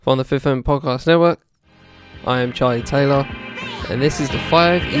From the Fifth Element Podcast Network, I am Charlie Taylor, and this is the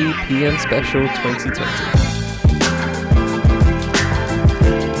 5EPM Special 2020.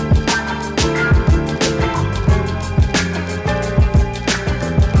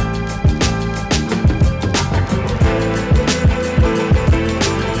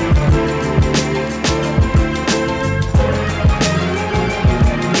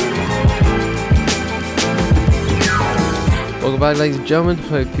 Welcome back, ladies and gentlemen.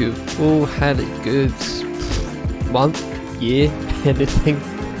 Hope you've all had a good month, year, anything,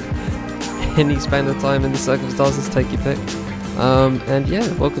 any span of time in the circumstances, take your pick. And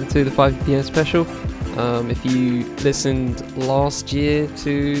yeah, welcome to the 5pm special. If you listened last year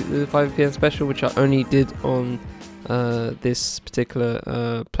to the 5pm special, which I only did on this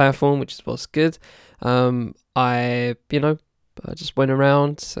particular platform, which is what's good, I just went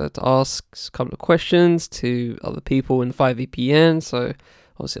around to ask a couple of questions to other people in 5EPN. So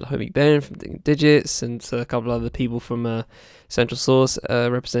obviously the homie Ben from Digging Digits and a couple of other people from Central Source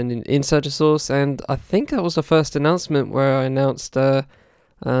representing Insurgent Source. And I think that was the first announcement where I announced the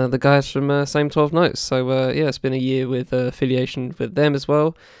guys from Same 12 Notes. So yeah, it's been a year with affiliation with them as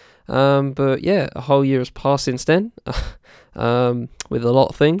well. But yeah, a whole year has passed since then with a lot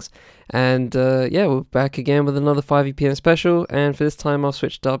of things. And yeah, we're back again with another 5EPM special, and for this time I've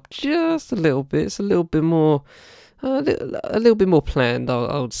switched up just a little bit. It's a little bit more, a little bit more planned.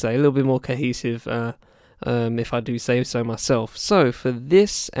 I would say a little bit more cohesive, if I do say so myself. So for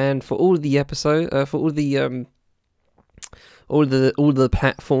this and for all of the episode, for all the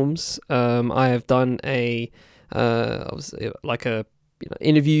platforms, I have done a like a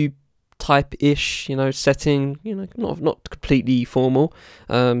interview type-ish, setting, not completely formal,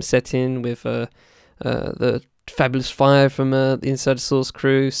 setting with the Fabulous Five from the Insurgent Source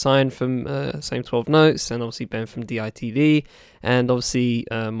crew, signed from Same 12 Notes, and obviously Ben from DITV, and obviously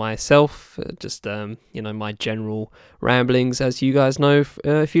myself, just my general ramblings, as you guys know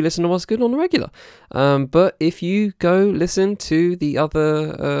if you listen to What's Good on the regular. But if you go listen to the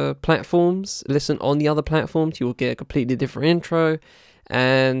other platforms, listen on the other platforms, you will get a completely different intro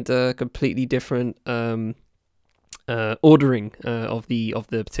and completely different ordering of the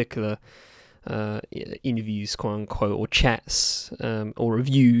particular interviews, quote unquote, or chats, or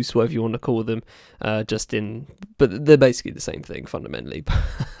reviews, whatever you want to call them. But they're basically the same thing fundamentally.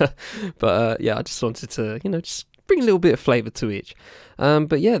 But yeah, I just wanted to just bring a little bit of flavour to each.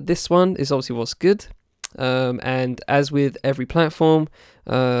 But yeah, this one is obviously What's Good. And as with every platform,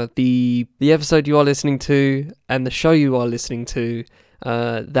 the episode you are listening to and the show you are listening to,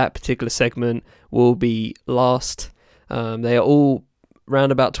 that particular segment will be last. They are all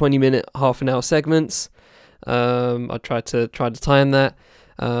round about 20-minute, half an hour segments. I tried to time that.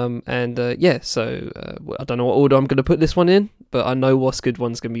 Yeah, so I don't know what order I'm going to put this one in, but I know What's Good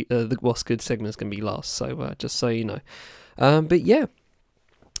one's going to be the What's Good segment's going to be last. So just so you know. But yeah,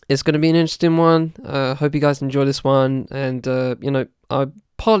 it's going to be an interesting one. Hope you guys enjoy this one. And I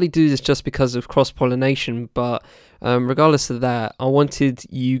partly do this just because of cross-pollination, but regardless of that, I wanted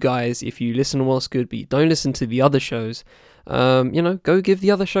you guys, if you listen to What's Good but you don't listen to the other shows, go give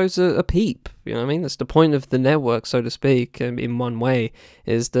the other shows a peep. You know what I mean? That's the point of the network, so to speak, in one way,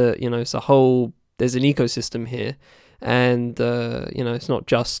 is that, there's an ecosystem here. And, it's not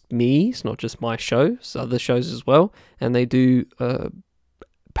just me, it's not just my show, it's other shows as well. And they do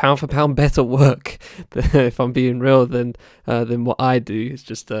pound for pound better work, if I'm being real, than what I do. It's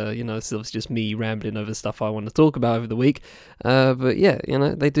just it's just me rambling over stuff I want to talk about over the week. But yeah,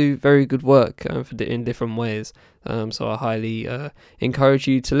 they do very good work in different ways. So I highly encourage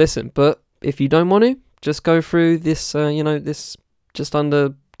you to listen. But if you don't want to, just go through this this just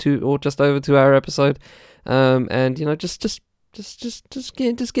under 2 or just over 2 hour episode, and just get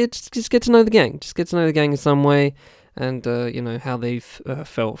to know the gang. Just get to know the gang in some way. And how they've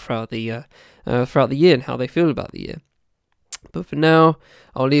felt throughout the year and how they feel about the year. But for now,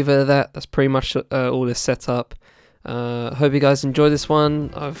 I'll leave it at that. That's pretty much all is set up. Hope you guys enjoy this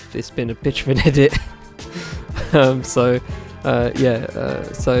one. It's been a bitch of an edit. So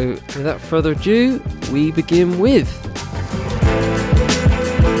without further ado, we begin with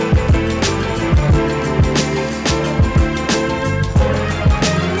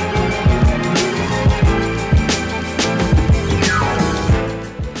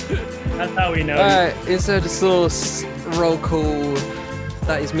Alright, Insert the Source, roll call.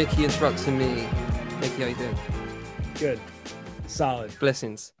 That is Mickey interrupting me. Mickey, how you doing? Good. Solid.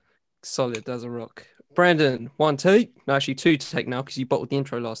 Blessings. Solid as a rock. Brandon, 1 take. No, actually 2 take now because you bottled the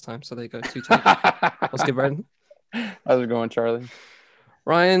intro last time. So there you go, 2 take. What's good, Brandon? How's it going, Charlie?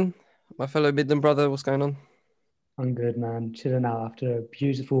 Ryan, my fellow Midland brother, what's going on? I'm good, man. Chilling out after a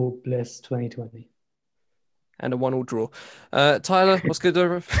beautiful Bliss 2020. And a 1-1 draw. Tyler, what's good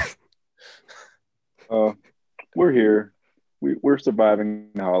over? Uh, we're here. We're surviving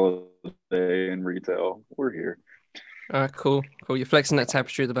the holiday in retail. We're here. All right, cool. You're flexing that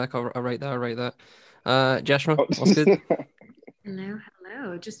tapestry at the back. I'll rate that. Jashma, what's good?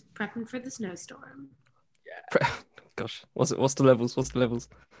 Hello. Just prepping for the snowstorm. Gosh, what's the levels?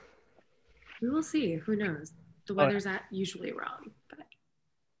 We will see. Who knows? The weather's usually wrong, but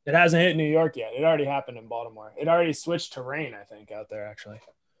It hasn't hit New York yet. It already happened in Baltimore. It already switched to rain, I think, out there, actually.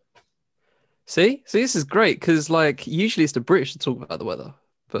 See, this is great because usually it's the British that talk about the weather,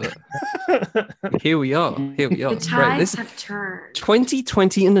 but here we are. the tides have turned.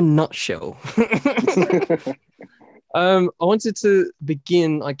 2020 in a nutshell. I wanted to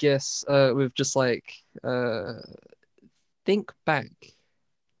begin, I guess, with just think back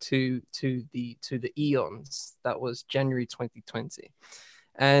to the eons that was January 2020,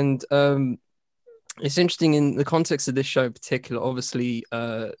 and it's interesting in the context of this show in particular. Obviously,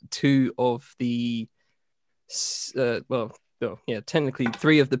 two of the technically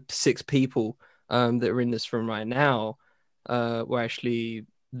 3 of the 6 people that are in this room right now were actually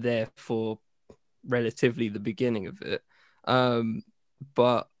there for relatively the beginning of it.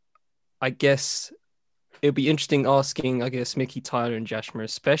 But I guess it'll be interesting asking, I guess, Mickey, Tyler, and Jashma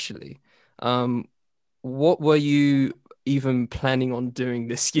especially, what were you even planning on doing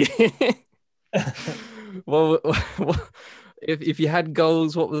this year? Well, if you had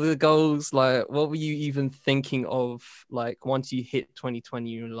goals, what were the goals? What were you even thinking of? Once you hit 2020,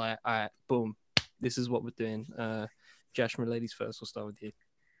 you were like, all right, boom, this is what we're doing. Jashma, ladies first. We'll start with you.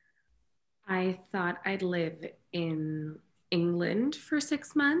 I thought I'd live in England for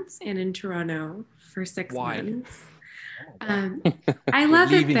 6 months and in Toronto for 6 months. I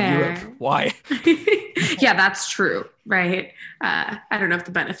love it there. Europe. Why? Yeah, that's true, right? I don't know if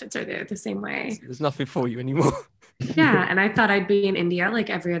the benefits are there the same way. There's nothing for you anymore. Yeah, and I thought I'd be in India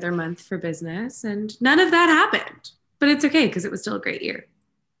every other month for business, and none of that happened. But it's okay because it was still a great year.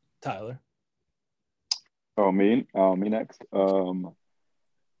 Tyler. Oh, me next.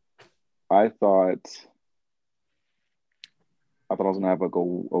 I thought I was gonna have a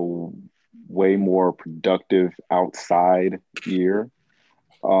way more productive outside year.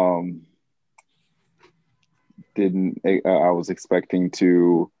 I was expecting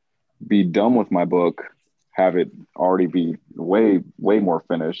to be done with my book, have it already be way more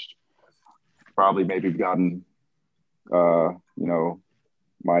finished. Probably maybe gotten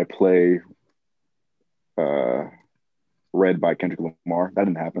my play read by Kendrick Lamar. That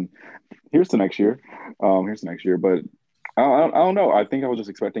didn't happen. Here's to next year. But I don't know. I think I was just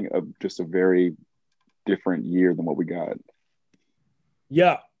expecting a very different year than what we got.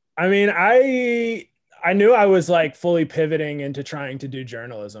 Yeah. I mean, I knew I was fully pivoting into trying to do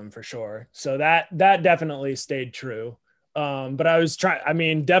journalism for sure. So that definitely stayed true. But I was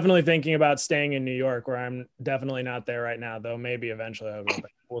definitely thinking about staying in New York, where I'm definitely not there right now, though maybe eventually I'll go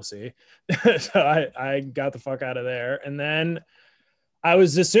back. We'll see. So I got the fuck out of there. And then I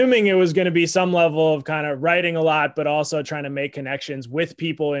was assuming it was going to be some level of kind of writing a lot, but also trying to make connections with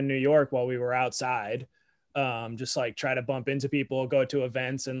people in New York while we were outside. Just try to bump into people, go to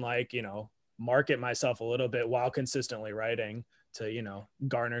events, and market myself a little bit while consistently writing to,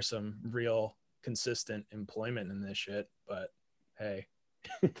 garner some real consistent employment in this shit. But hey,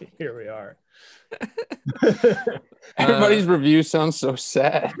 here we are. Everybody's review sounds so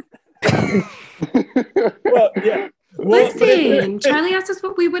sad. Well, yeah. Listen, Charlie asked us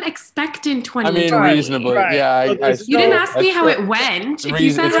what we would expect in 2020. I mean, reasonably. Right. Yeah. You didn't ask me how it went. If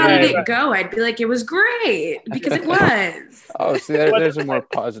you said, how did it go? I'd be like, it was great, because it was. Oh, see, there's a more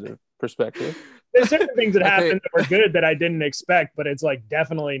positive perspective. There's certain things that happened that were good that I didn't expect, but it's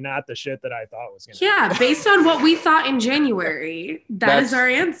definitely not the shit that I thought was going to happen. Based on what we thought in January, that's our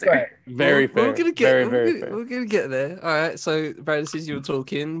answer. Right. Very fair. We're gonna get there. All right. So, Brad, since you were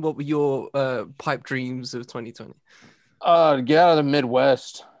talking, what were your pipe dreams of 2020? Get out of the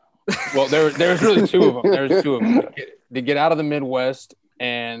Midwest. Well, there's really 2 of them. There's 2 of them. To get out of the Midwest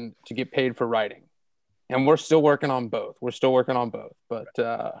and to get paid for writing. And we're still working on both. But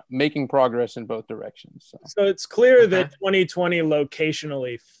making progress in both directions. So it's clear that 2020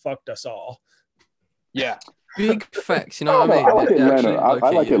 locationally fucked us all. Yeah. Big facts, you know what I mean? I like Atlanta.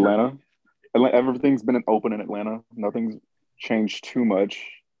 I like Atlanta. Everything's been open in Atlanta. Nothing's changed too much.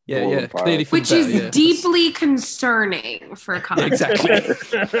 Yeah. Clearly, which is deeply concerning for a comic. Exactly.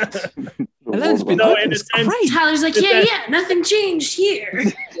 Atlanta's been open. Tyler's like, yeah, nothing changed here.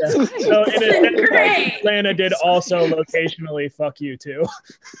 Yeah. So in a sense, Atlanta did also locationally fuck you too.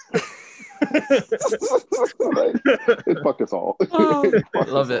 It fucked us all. Oh, Fucked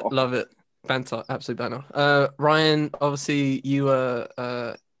love us it, all. love it. Banter, absolute banter. Ryan, obviously you were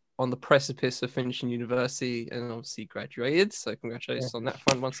on the precipice of finishing university and obviously graduated. So congratulations on that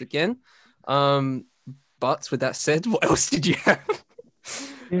front once again. But with that said, what else did you have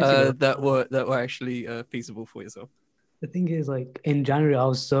that were actually feasible for yourself? The thing is, like in January, I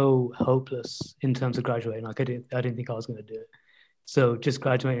was so hopeless in terms of graduating. Like I didn't think I was going to do it. So just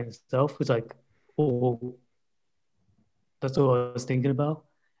graduating itself was like, oh, that's all I was thinking about.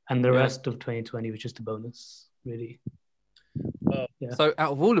 And the rest of 2020 was just a bonus, really. Yeah. So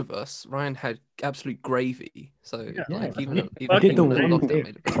out of all of us, Ryan had absolute gravy. So like even I did the even one lockdown thing.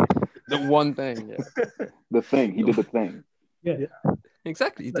 made it. The one thing. Yeah. The thing. He did the thing. Yeah.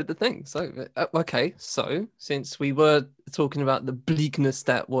 Exactly, you did the thing. So, okay, so since we were talking about the bleakness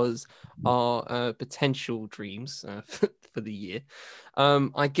that was our potential dreams for the year,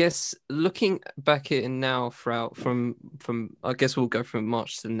 I guess looking back at it now from I guess we'll go from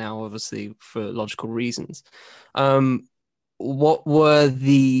March to now, obviously for logical reasons. What were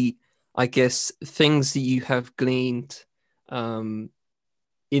the, I guess, things that you have gleaned in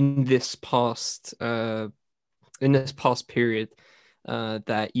this past period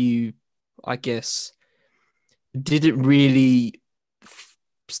that you, I guess, didn't really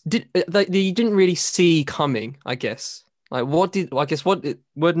that you didn't really see coming, I guess. Like wording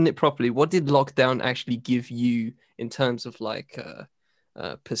it properly, what did lockdown actually give you in terms of like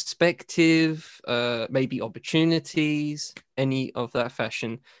perspective, maybe opportunities, any of that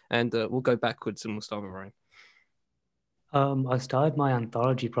fashion? And we'll go backwards and we'll start with Ryan. I started my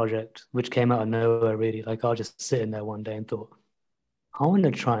anthology project, which came out of nowhere, really. Like I was just sitting there one day and thought, I want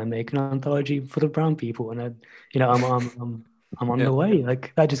to try and make an anthology for the brown people, and I'm on the way.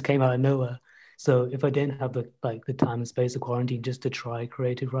 Like that just came out of nowhere. So if I didn't have the time and space of quarantine just to try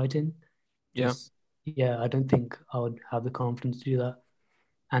creative writing, I don't think I would have the confidence to do that.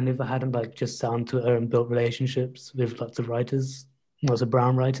 And if I hadn't just sat on Twitter and built relationships with lots of writers, lots of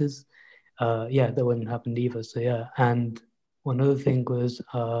brown writers, that wouldn't happen either. So yeah, and one other thing was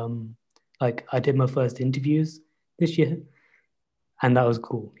I did my first interviews this year. And that was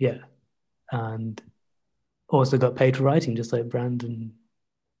cool, yeah. And also got paid for writing, just like Brandon,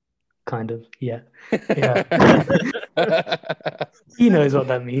 kind of, yeah. He knows what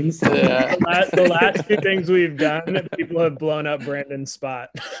that means. Yeah. The last two things we've done, people have blown up Brandon's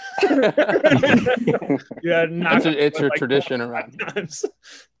spot. It's your tradition around. Times.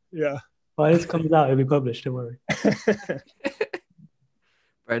 Yeah. Well, this comes out, it'll be published, don't worry.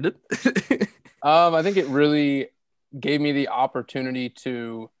 Brandon? I think it really gave me the opportunity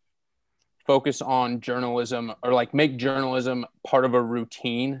to focus on journalism, or like make journalism part of a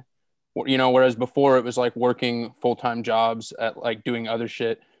routine, whereas before it was like working full-time jobs at like doing other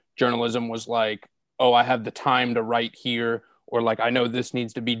shit. Journalism was like, oh, I have the time to write here, or like I know this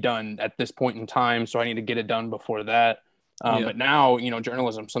needs to be done at this point in time, so I need to get it done before that. But now,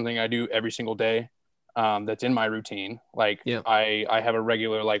 journalism is something I do every single day. That's in my routine. Like I have a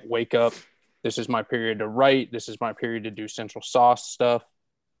regular like wake up. This is my period to write. This is my period to do Central Sauce stuff.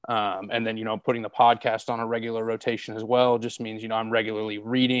 And then, putting the podcast on a regular rotation as well just means, I'm regularly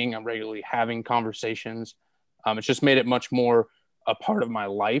reading. I'm regularly having conversations. It's just made it much more a part of my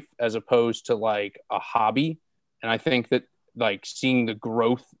life as opposed to like a hobby. And I think that like seeing the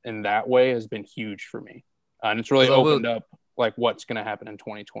growth in that way has been huge for me. And it's really opened up like what's going to happen in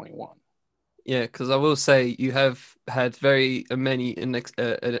 2021. Yeah, because I will say you have had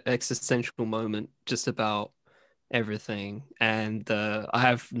an existential moment just about everything, and I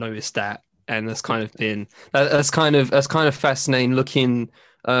have noticed that, and that's kind of been that's kind of fascinating looking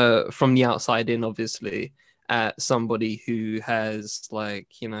from the outside in, obviously, at somebody who has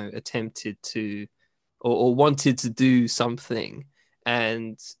attempted to or wanted to do something,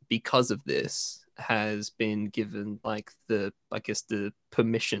 and because of this has been given the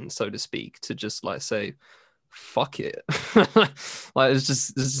permission, so to speak, to just say fuck it. Let's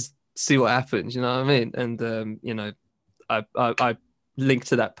just see what happens, you know what I mean? And I linked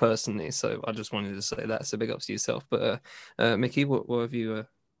to that personally, so I just wanted to say that. So big ups to yourself. But Mickey, what have you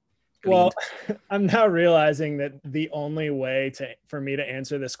well, I'm now realizing that the only way for me to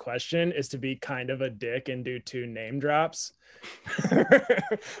answer this question is to be kind of a dick and do 2 name drops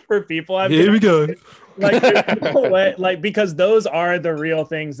for people. Here we go. Because those are the real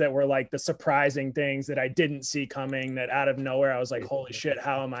things that were the surprising things that I didn't see coming, that out of nowhere I was like, holy shit,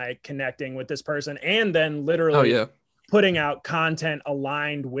 how am I connecting with this person? And then literally putting out content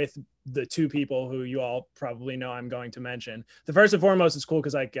aligned with the two people who you all probably know I'm going to mention. The first and foremost is cool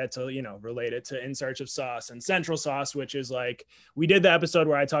because I get to, relate it to In Search of Sauce and Central Sauce, which is like, we did the episode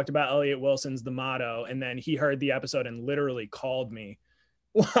where I talked about Elliot Wilson's The Motto, and then he heard the episode and literally called me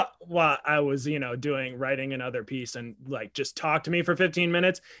while I was, writing another piece, and like just talked to me for 15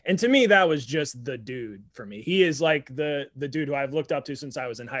 minutes. And to me, that was just the dude for me. He is like the dude who I've looked up to since I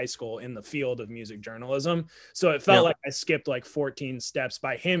was in high school in the field of music journalism. So it felt like I skipped like 14 steps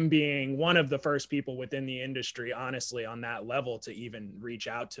by him being one of the first people within the industry, honestly, on that level to even reach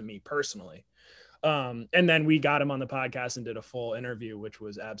out to me personally. And then we got him on the podcast and did a full interview, which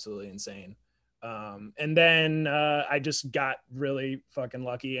was absolutely insane. And then I just got really fucking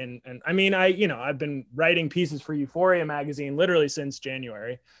lucky. And I mean, I've been writing pieces for Euphoria magazine literally since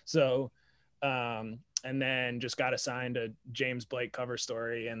January. So, and then just got assigned a James Blake cover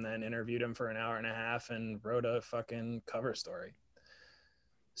story, and then interviewed him for an hour and a half and wrote a fucking cover story.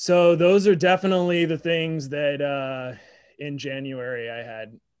 So those are definitely the things that in January I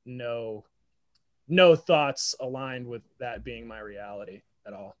had no thoughts aligned with that being my reality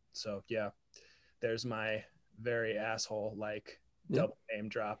at all. So yeah. There's my very asshole double name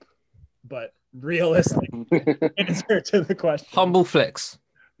drop, but realistic answer to the question. Humble flex.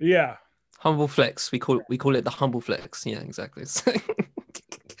 Yeah. Humble flex. We call it the humble flex. Yeah, exactly.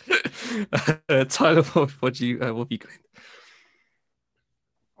 Tyler, what have you got?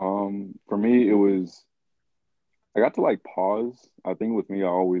 For me, it was, I got to pause. I think with me, I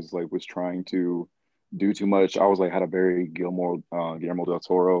always was trying to do too much. I was had a very Guillermo del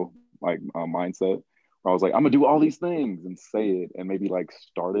Toro mindset, where I was I'm gonna do all these things and say it and maybe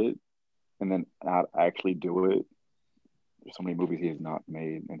start it and then not actually do it. There's so many movies he has not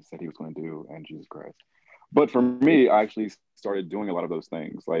made and said he was going to do, and Jesus Christ. But for me, I actually started doing a lot of those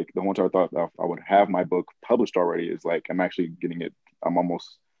things. The one time I thought I would have my book published already is I'm actually getting it. I'm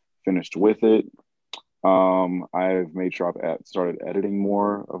almost finished with it. I've made sure I've started editing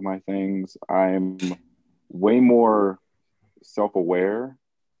more of my things. I'm way more self-aware,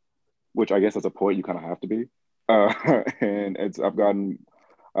 which I guess as a poet you kind of have to be. And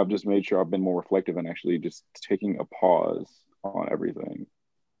I've just made sure I've been more reflective and actually just taking a pause on everything.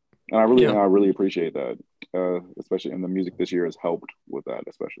 And I really appreciate that, especially in the music this year has helped with that,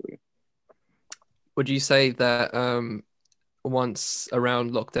 especially. Would you say that once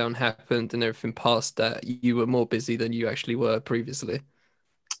around lockdown happened and everything passed, that you were more busy than you actually were previously?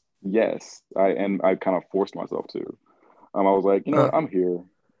 Yes, I kind of forced myself to. I was what, I'm here.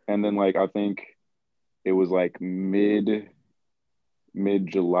 And then I think it was mid-July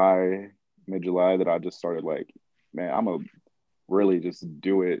that I just started man, I'm gonna really just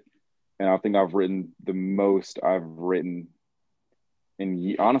do it. And I think I've written the most I've written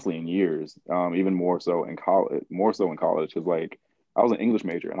honestly in years, even more so in college because I was an English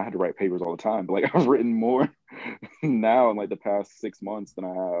major and I had to write papers all the time, but I've written more now in the past 6 months than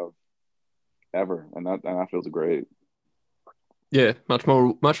I have ever, and that feels great. Yeah, much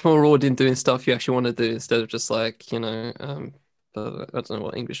more rewarding in doing stuff you actually want to do instead of just I don't know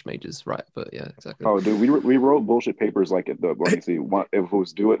what English majors write, but yeah, exactly. Oh, dude, we wrote bullshit papers let me see. If it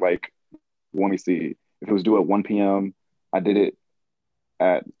was due at if it was due at 1 p.m., I did it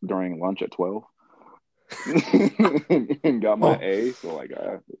during lunch at 12 and got my A. So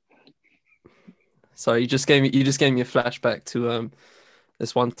So you just gave me a flashback to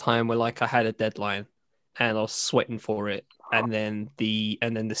this one time where I had a deadline and I was sweating for it, and then the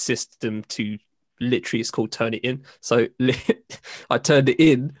system to literally is called turn it in. So I turned it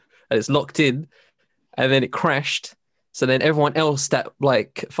in and it's locked in, and then it crashed. So then everyone else that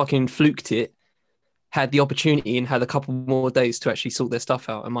fucking fluked it had the opportunity and had a couple more days to actually sort their stuff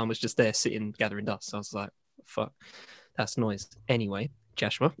out, and mine was just there sitting gathering dust. So I was like, fuck, that's noise. Anyway,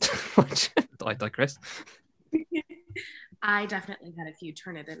 Joshua, I digress. I definitely had a few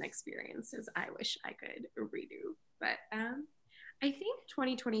Turnitin experiences I wish I could redo. But I think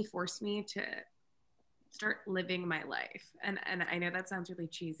 2020 forced me to start living my life. And I know that sounds really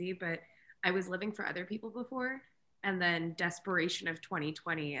cheesy, but I was living for other people before. And then desperation of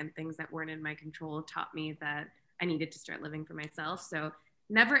 2020 and things that weren't in my control taught me that I needed to start living for myself. So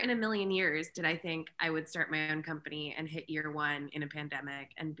never in a million years did I think I would start my own company and hit year one in a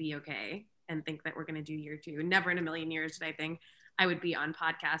pandemic and be okay and think that we're going to do year two. Never in a million years did I think I would be on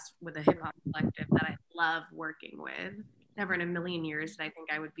podcasts with a hip hop collective that I love working with. Never in a million years did I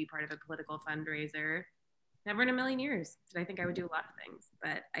think I would be part of a political fundraiser. Never in a million years did I think I would do a lot of things.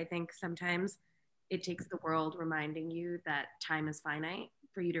 But I think sometimes it takes the world reminding you that time is finite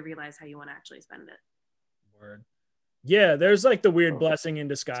for you to realize how you want to actually spend it. Word. Yeah, there's like the weird blessing in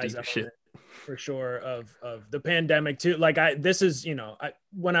disguise Deep element for sure of the pandemic too. Like this is,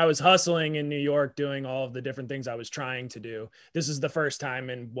 when I was hustling in New York doing all of the different things I was trying to do, this is the first time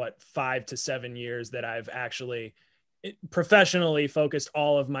in 5 to 7 years that I've actually professionally focused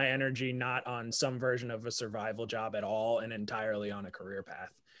all of my energy not on some version of a survival job at all and entirely on a career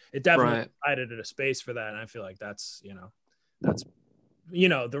path. It definitely provided a space for that, and I feel like that's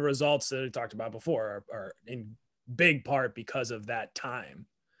the results that I talked about before are in big part because of that time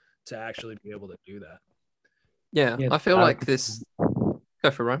to actually be able to do that. Yeah, I feel like this. Go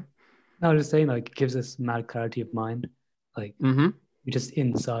for it, Ryan. No, I was just saying, like, it gives us mad clarity of mind. Like, you're just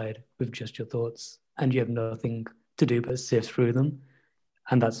inside with just your thoughts, and you have nothing to do but sift through them.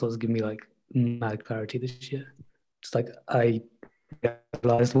 And that's what's given me like mad clarity this year. It's like I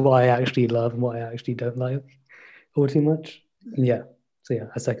realized what I actually love and what I actually don't like all too much. Yeah. So yeah,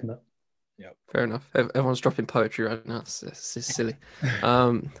 I second that. Yeah, fair enough. Everyone's dropping poetry right now. It's silly.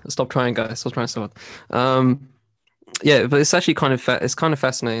 Stop trying, guys. Stop trying so hard. Yeah, but it's actually kind of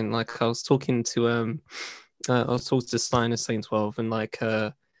fascinating. Like I was talking to Stein at Saint 12, and like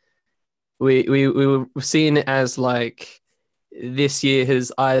we were seeing it as like this year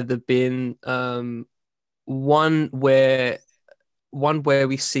has either been one where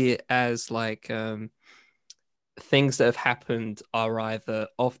we see it as like things that have happened are either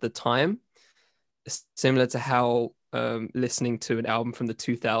of the time, similar to how listening to an album from the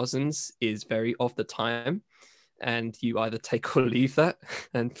 2000s is very of the time, and you either take or leave that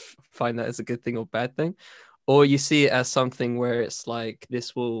and find that as a good thing or bad thing, or you see it as something where it's like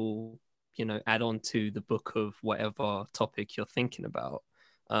this will add on to the book of whatever topic you're thinking about.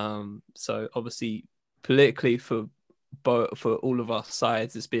 So obviously politically for all of our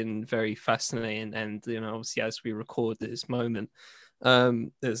sides, it's been very fascinating. And, obviously as we record this moment,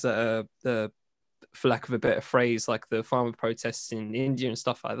 there's for lack of a better phrase, like the farmer protests in India and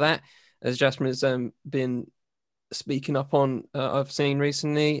stuff like that, as Jasmine's been speaking up on, I've seen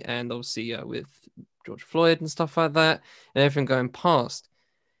recently, and obviously with George Floyd and stuff like that, and everything going past.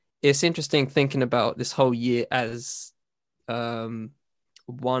 It's interesting thinking about this whole year as one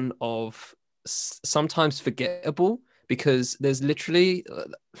of sometimes forgettable, because there's literally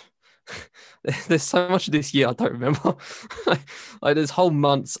there's so much of this year I don't remember. Like there's whole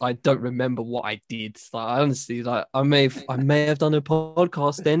months I don't remember what I did. Like I honestly, like I may have done a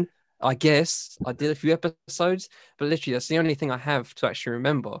podcast then. I guess I did a few episodes, but literally that's the only thing I have to actually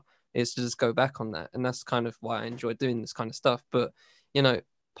remember, is to just go back on that, and that's kind of why I enjoy doing this kind of stuff. But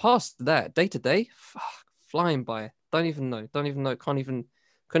past that, day to day, flying by. Don't even know. Couldn't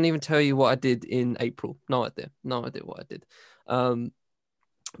even tell you what I did in April. No idea what I did.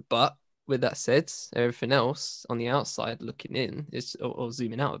 But with that said, everything else on the outside looking in is, or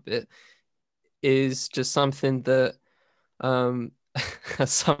zooming out a bit, is just something that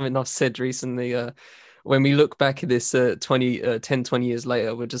something I've said recently. When we look back at this 20 years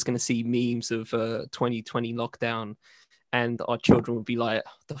later, we're just going to see memes of 2020 lockdown, and our children will be like,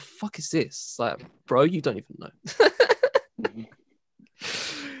 the fuck is this? Like, bro, you don't even know.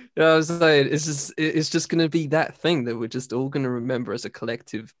 I was saying, it's just going to be that thing that we're just all going to remember as a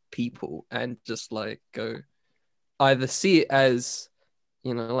collective people, and just like go either see it as,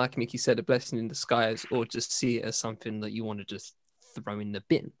 like Mickey said, a blessing in disguise, or just see it as something that you want to just throw in the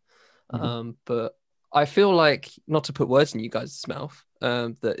bin. But I feel like, not to put words in you guys' mouth,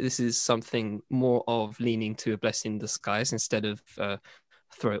 that this is something more of leaning to a blessing in disguise instead of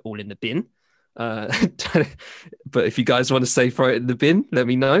throw it all in the bin. But if you guys want to say throw it in the bin, let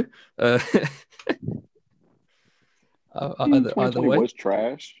me know. Either way, was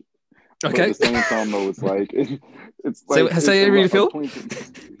trash. Okay. But at the same time, though, it's like say it really feel.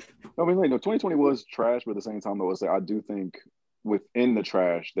 I mean, 2020 was trash, but at the same time, though, it's like I do think within the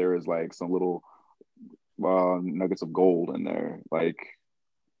trash there is like some little nuggets of gold in there. Like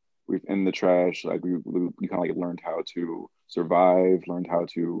within the trash, like we kind of like learned how to survive, learned how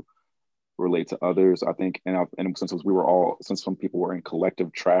to relate to others. I think, and since some people were in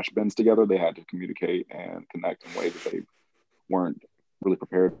collective trash bins together, they had to communicate and connect in ways that they weren't really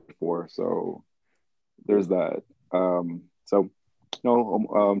prepared for. So there's that.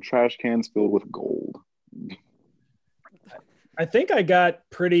 Trash cans filled with gold. I think I got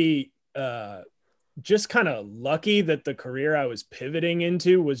pretty just kind of lucky that the career I was pivoting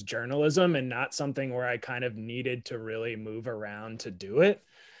into was journalism, and not something where I kind of needed to really move around to do it.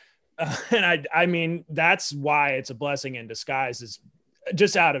 And I mean, that's why it's a blessing in disguise, is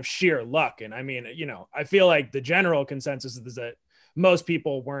just out of sheer luck. And I mean, I feel like the general consensus is that most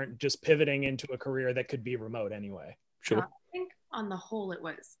people weren't just pivoting into a career that could be remote anyway. Sure. I think on the whole, it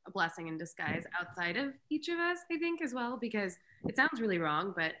was a blessing in disguise outside of each of us, I think, as well, because it sounds really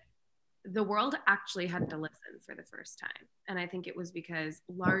wrong, but the world actually had to listen for the first time. And I think it was because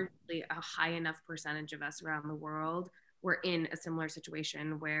largely a high enough percentage of us around the world were in a similar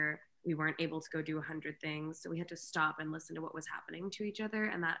situation where we weren't able to go do 100 things. So we had to stop and listen to what was happening to each other.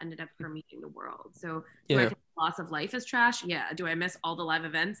 And that ended up permeating the world. So do I think loss of life is trash? Yeah. Do I miss all the live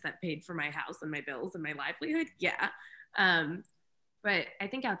events that paid for my house and my bills and my livelihood? Yeah. But I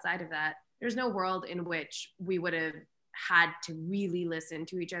think outside of that, there's no world in which we would have had to really listen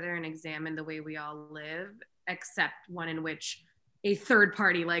to each other and examine the way we all live, except one in which a third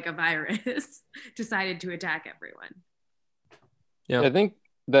party like a virus decided to attack everyone. Yeah, I think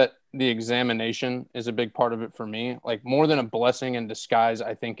that the examination is a big part of it for me. Like, more than a blessing in disguise,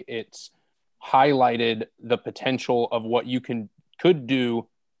 I think it's highlighted the potential of what you could do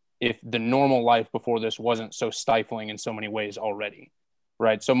if the normal life before this wasn't so stifling in so many ways already,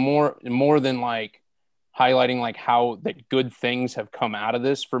 right? So more than like highlighting like how that good things have come out of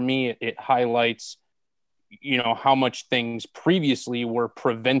this, for me, it highlights, you know, how much things previously were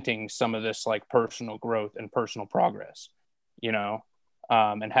preventing some of this like personal growth and personal progress, you know,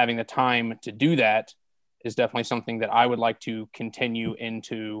 and having the time to do that is definitely something that I would like to continue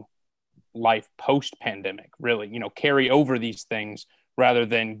into life post-pandemic, really, you know, carry over these things rather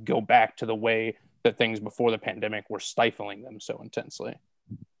than go back to the way that things before the pandemic were stifling them so intensely.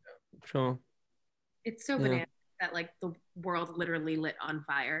 Sure. It's so bananas that like the world literally lit on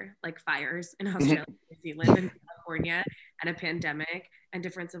fire, like fires in Australia, New Zealand, and California, and a pandemic, and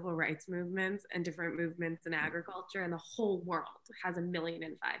different civil rights movements, and different movements in agriculture, and the whole world has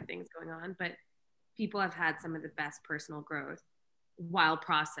 1,000,005 things going on. But people have had some of the best personal growth while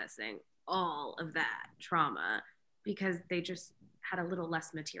processing all of that trauma because they just had a little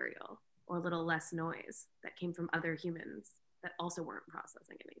less material or a little less noise that came from other humans that also weren't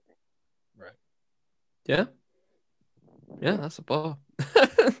processing anything. Right. Yeah. Yeah, that's a bar.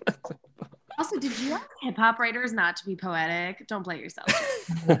 Also, did you ask hip hop writers not to be poetic? Don't play yourself.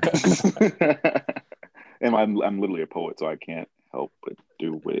 And I'm literally a poet, so I can't help but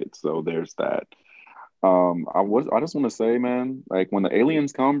do it. So there's that. I just want to say, man, like when the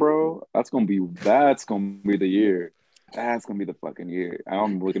aliens come, bro, that's gonna be the year. That's gonna be the fucking year.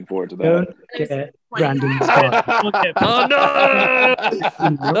 I'm looking forward to that. Don't get Brandon started. Oh no! I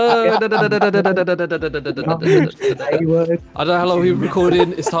don't know how long we've been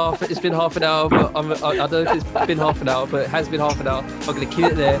recording. It's been half an hour, but I don't know if it's been half an hour, but it has been half an hour. I'm gonna keep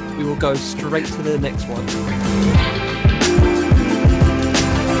it there. We will go straight to the next one.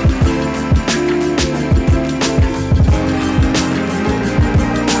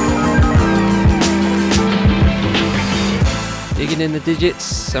 Digging in the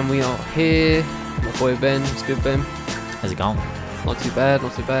digits, and we are here. My boy Ben, it's good, Ben. How's it going? Not too bad.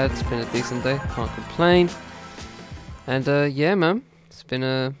 It's been a decent day, can't complain. And yeah, man, it's been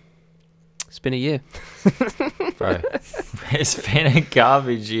a year. Bro, it's been a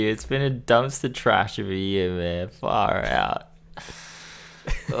garbage year. It's been a dumpster trash of a year, man. Far out.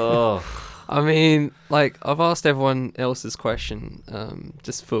 Oh. I mean, like, I've asked everyone else's question,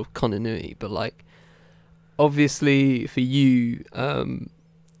 just for continuity, but like, obviously for you,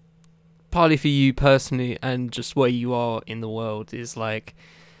 partly for you personally and just where you are in the world is like,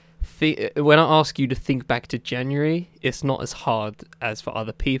 when I ask you to think back to January, it's not as hard as for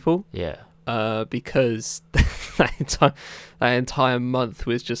other people. Yeah. Because that entire month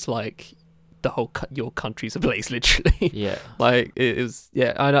was just like your country's ablaze, literally. Yeah. Like it was.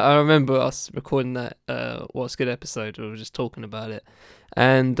 Yeah, I remember us recording that What's Good episode where we were just talking about it,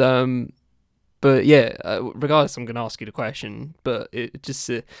 and but yeah, regardless, I'm going to ask you the question, but it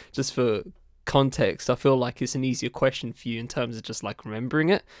just for context, I feel like it's an easier question for you in terms of just like remembering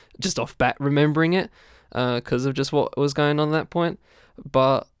it, just off bat remembering it, because of just what was going on at that point.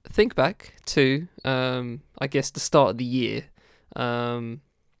 But think back to, I guess, the start of the year, and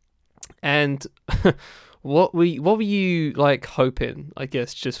what were you like hoping? I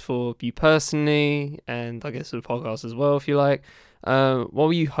guess just for you personally, and I guess for the podcast as well, if you like. What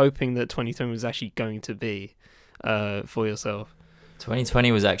were you hoping that 2020 was actually going to be for yourself?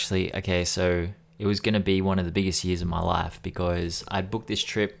 2020 was actually, okay, so it was going to be one of the biggest years of my life because I'd booked this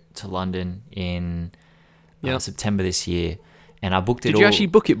trip to London in September this year, and I booked it all. Did you actually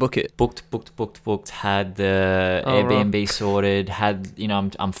book it? Booked, had the Airbnb sorted,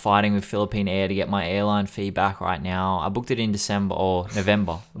 I'm fighting with Philippine Air to get my airline fee back right now. I booked it in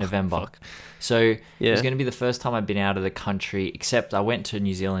November. Fuck. So it was going to be the first time I'd been out of the country, except I went to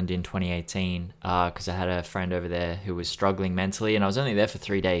New Zealand in 2018 because I had a friend over there who was struggling mentally, and I was only there for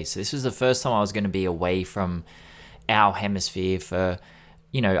 3 days. So this was the first time I was going to be away from our hemisphere for,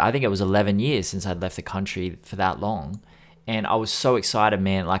 I think it was 11 years since I'd left the country for that long. And I was so excited,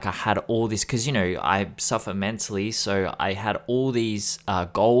 man. Like, I had all this, because, I suffer mentally. So I had all these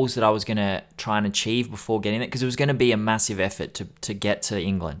goals that I was going to try and achieve before getting it, because it was going to be a massive effort to get to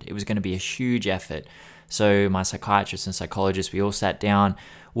England. It was going to be a huge effort. So my psychiatrist and psychologist, we all sat down,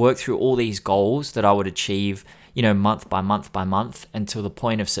 worked through all these goals that I would achieve, month by month by month, until the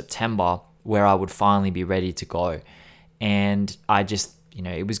point of September where I would finally be ready to go. And I just,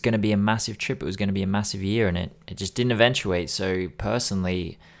 it was going to be a massive trip. It was going to be a massive year, and it just didn't eventuate. So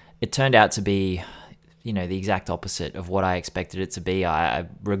personally, it turned out to be, the exact opposite of what I expected it to be. I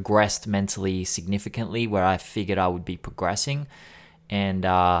regressed mentally significantly where I figured I would be progressing. And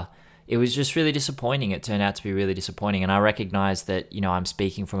it was just really disappointing. It turned out to be really disappointing. And I recognize that, I'm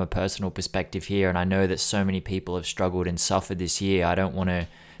speaking from a personal perspective here, and I know that so many people have struggled and suffered this year. I don't want to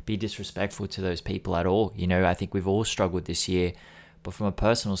be disrespectful to those people at all. I think we've all struggled this year. But from a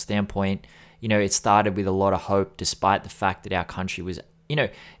personal standpoint, it started with a lot of hope, despite the fact that our country was,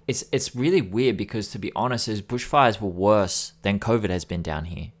 it's really weird, because to be honest, as bushfires were worse than COVID has been down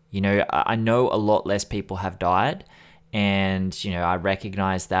here. I know a lot less people have died, and, I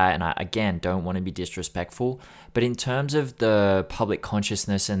recognize that. And I, again, don't want to be disrespectful. But in terms of the public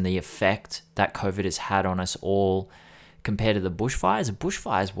consciousness and the effect that COVID has had on us all, compared to the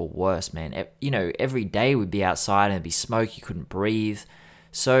bushfires were worse, man. Every day we'd be outside and there'd be smoke, you couldn't breathe.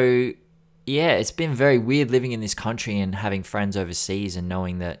 So, yeah, it's been very weird living in this country and having friends overseas and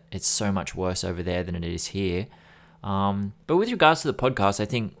knowing that it's so much worse over there than it is here. But with regards to the podcast, I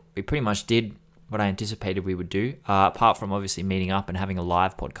think we pretty much did what I anticipated we would do, apart from obviously meeting up and having a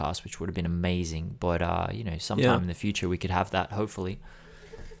live podcast, which would have been amazing. But, sometime in the future we could have that, hopefully.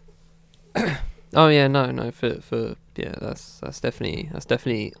 Oh yeah, no. For yeah, that's definitely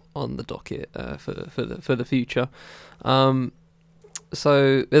on the docket for the future. So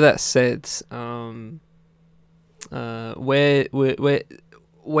with that said, where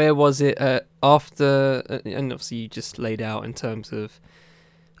was it after? And obviously you just laid out in terms of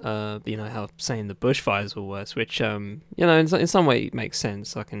how saying the bushfires were worse, which in some way makes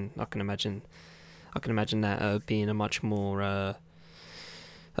sense. I can imagine that being a much more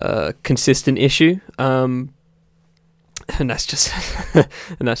consistent issue, and that's just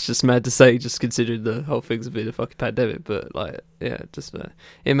mad to say, just considering the whole thing's been a fucking pandemic. But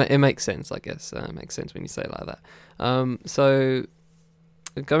it makes sense, I guess. It makes sense when you say it like that. So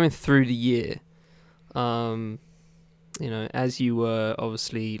going through the year, as you were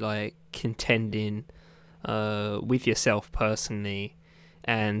obviously like contending with yourself personally,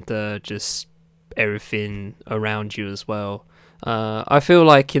 and just everything around you as well. I feel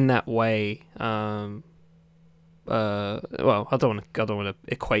like in that way, well, I don't want to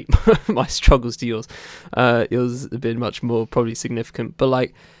equate my struggles to yours. Yours have been much more probably significant, but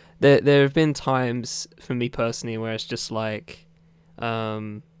like there have been times for me personally where it's just like,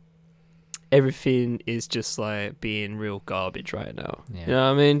 everything is just like being real garbage right now. Yeah. You know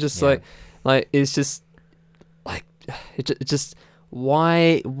what I mean? Just like it's just like it just.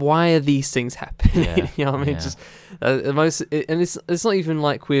 Why are these things happening? Yeah. You know what I mean? Just it's not even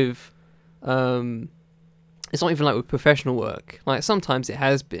like with professional work. Like sometimes it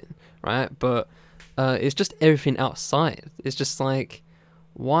has been, right? But it's just everything outside. It's just like,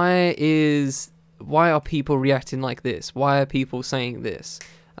 why are people reacting like this? Why are people saying this?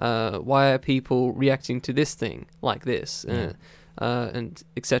 Why are people reacting to this thing like this? And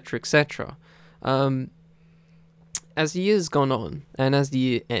etc. etc. As the year's gone on and as the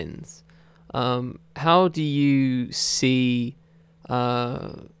year ends, how do you see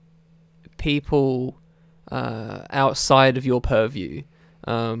people outside of your purview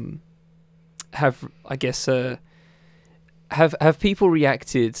have people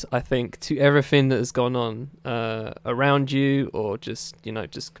reacted, I think, to everything that has gone on around you, or just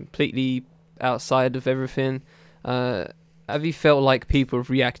completely outside of everything? Have you felt like people have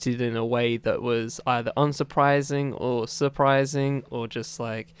reacted in a way that was either unsurprising or surprising, or just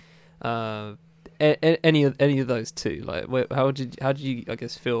like any of those two? Like, how did you I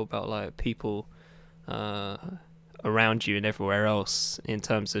guess feel about like people around you and everywhere else in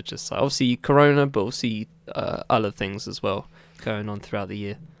terms of just like, obviously Corona, but also other things as well going on throughout the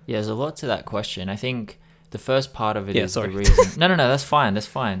year? Yeah, there's a lot to that question. I think the first part of it is sorry. the reason... No, that's fine.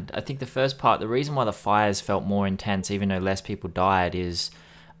 I think the first part, the reason why the fires felt more intense, even though less people died, is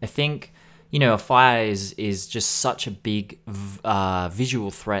I think, a fire is just such a big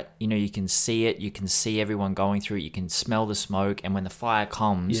visual threat. You can see it, you can see everyone going through it, you can smell the smoke, and when the fire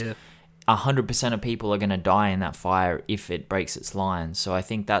comes, 100% of people are going to die in that fire if it breaks its lines. So I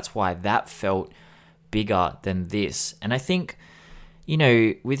think that's why that felt bigger than this. And I think, you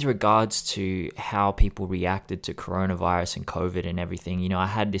know, with regards to how people reacted to coronavirus and COVID and everything, you know, I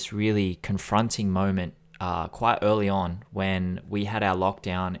had this really confronting moment quite early on when we had our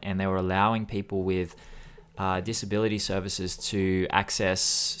lockdown and they were allowing people with disability services to access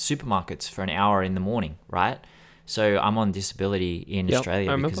supermarkets for an hour in the morning, right? So I'm on disability in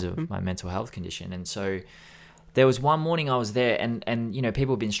Australia because of my mental health condition. And so there was one morning I was there and you know,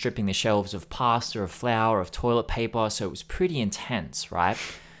 people have been stripping the shelves of pasta, of flour, of toilet paper. So it was pretty intense, right?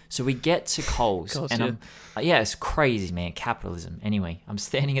 So we get to Coles and it's crazy, man. Capitalism. Anyway, I'm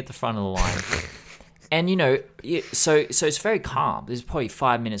standing at the front of the line. And, you know, so it's very calm. This is probably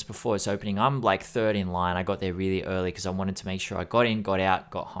 5 minutes before it's opening. I'm like third in line. I got there really early because I wanted to make sure I got in, got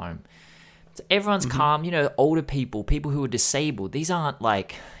out, got home. So everyone's calm. You know, older people who are disabled. These aren't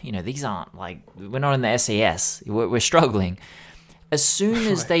like, we're not in the SAS. We're struggling. As soon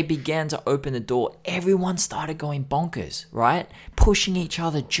as they began to open the door, everyone started going bonkers, right? Pushing each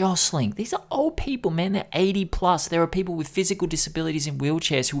other, jostling. These are old people, man. They're 80 plus. There are people with physical disabilities in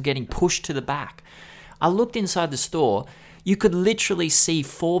wheelchairs who are getting pushed to the back. I looked inside the store. You could literally see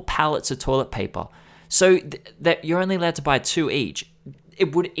 4 pallets of toilet paper. So that you're only allowed to buy 2 each.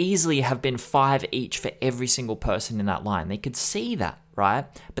 It would easily have been 5 each for every single person in that line. They could see that, right?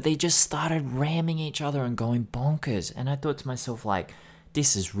 But they just started ramming each other and going bonkers. And I thought to myself, like,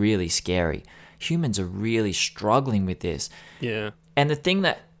 this is really scary. Humans are really struggling with this. Yeah. And the thing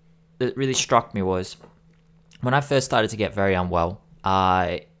that really struck me was when I first started to get very unwell,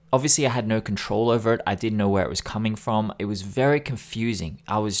 obviously, I had no control over it. I didn't know where it was coming from. It was very confusing.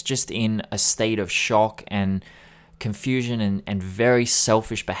 I was just in a state of shock and confusion and very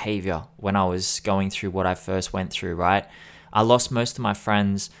selfish behavior when I was going through what I first went through, right? I lost most of my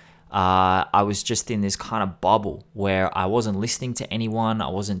friends. I was just in this kind of bubble where I wasn't listening to anyone. I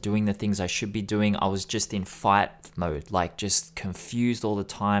wasn't doing the things I should be doing. I was just in fight mode, like just confused all the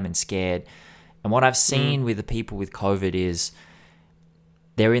time and scared. And what I've seen with the people with COVID is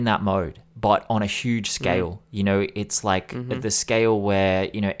they're in that mode, but on a huge scale. You know, it's like at the scale where,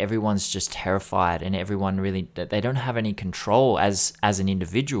 you know, everyone's just terrified and everyone really, they don't have any control as an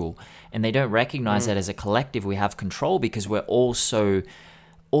individual, and they don't recognize that as a collective we have control because we're all so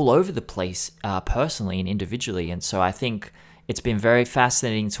all over the place personally and individually. And so I think it's been very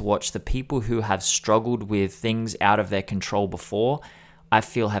fascinating to watch the people who have struggled with things out of their control before, I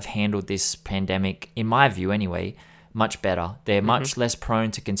feel have handled this pandemic, in my view anyway, much better. They're much less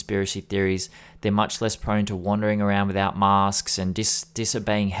prone to conspiracy theories. They're much less prone to wandering around without masks and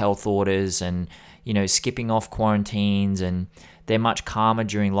disobeying health orders and, you know, skipping off quarantines. And they're much calmer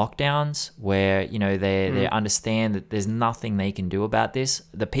during lockdowns where, you know, they understand that there's nothing they can do about this.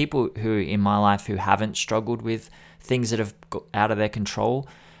 The people who in my life who haven't struggled with things that have got out of their control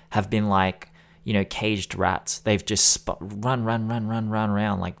have been like, you know, caged rats. They've just run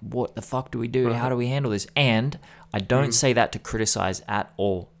around like, what the fuck do we do? How do we handle this? And I don't say that to criticize at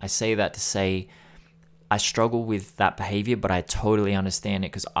all. I say that to say I struggle with that behavior, but I totally understand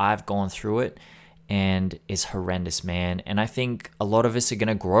it because I've gone through it and it's horrendous, man. And I think a lot of us are going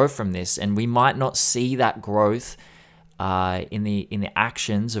to grow from this, and we might not see that growth in the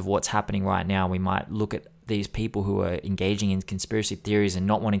actions of what's happening right now. We might look at these people who are engaging in conspiracy theories and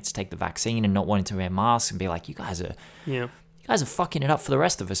not wanting to take the vaccine and not wanting to wear masks and be like, you guys are fucking it up for the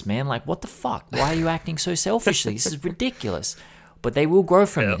rest of us, man. Like, what the fuck? Why are you acting so selfishly? This is ridiculous. But they will grow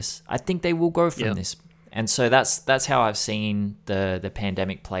from this. I think they will grow from this. And so that's how I've seen the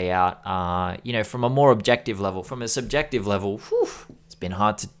pandemic play out. You know, from a more objective level. From a subjective level, it's been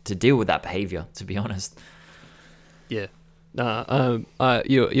hard to deal with that behavior, to be honest. Yeah.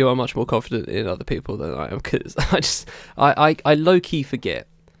 You are much more confident in other people than I am, because I low key forget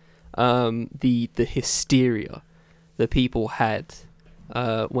the hysteria that people had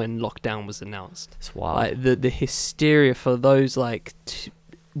when lockdown was announced. It's wild. Like the hysteria for those like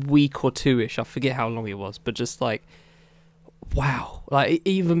week or two-ish. I forget how long it was, but just like, wow, like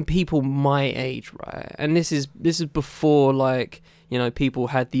even people my age, right? And this is before, like, you know, people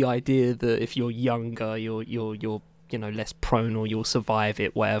had the idea that if you're younger, you're you know, less prone or you'll survive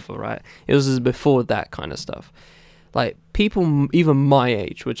it, whatever, right? It was before that kind of stuff. Like, people even my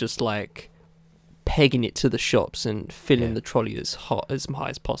age were just like pegging it to the shops and filling the trolley as high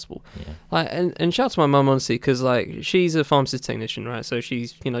as possible. Like, and shout out to my mum, honestly, because like she's a pharmacist technician, right? So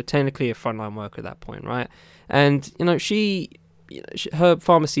she's, you know, technically a frontline worker at that point, right? And you know, her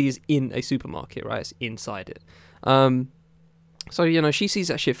pharmacy is in a supermarket, right? It's inside it. So you know, she sees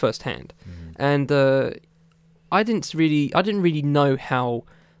that shit firsthand, and I didn't really know how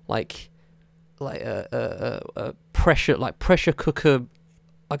like a pressure cooker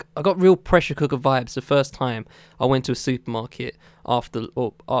got real pressure cooker vibes the first time I went to a supermarket after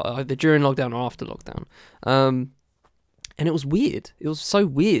or either during lockdown or after lockdown. And it was weird. It was so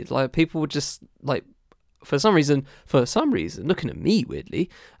weird. Like people were just like, for some reason, looking at me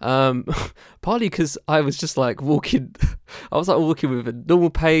weirdly. Partly because I was just like walking. I was like walking with a normal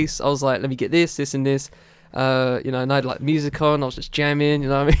pace. I was like, let me get this, and this. And I had like music on. I was just jamming. You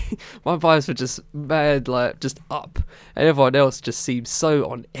know what I mean? My vibes were just mad, like just up, and everyone else just seemed so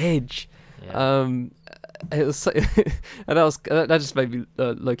on edge. Yeah. It was, so, and that just made me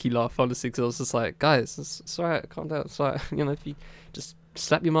low-key laugh, honestly, because I was just like, guys, it's alright, calm down, it's alright. If you just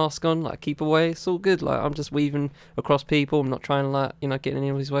slap your mask on, like keep away, it's all good. Like I'm just weaving across people. I'm not trying to like get in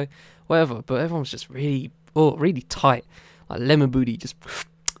anybody's way, whatever. But everyone was just really tight, like lemon booty, just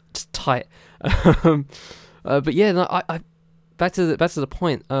tight. But yeah, no, I back to the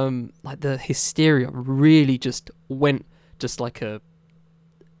point. Like the hysteria really just went,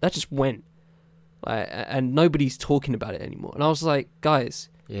 that just went. And nobody's talking about it anymore. And I was like, guys,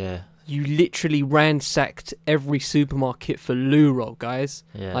 Yeah. you literally ransacked every supermarket for loo roll, guys.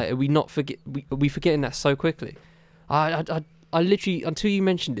 Yeah. Like, are we forgetting that so quickly? I literally, until you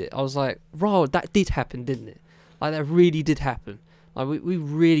mentioned it, I was like, bro, that did happen, didn't it? Like, that really did happen. Like, we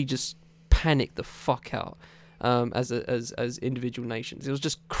really just panicked the fuck out, as individual nations. It was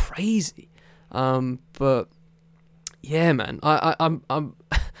just crazy. But yeah, man, I'm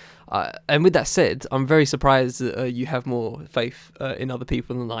and with that said, I'm very surprised that you have more faith in other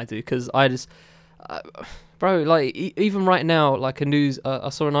people than I do, because I just, bro, like even right now, like I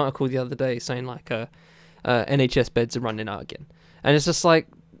saw an article the other day saying like NHS beds are running out again, and it's just like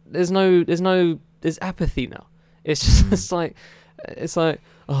there's apathy now. It's just it's like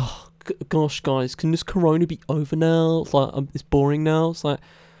oh gosh, guys, can this corona be over now? It's like it's boring now. It's like,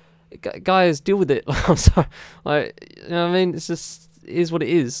 guys, deal with it. Like, I'm sorry, like you know what I mean? It's just. Is what it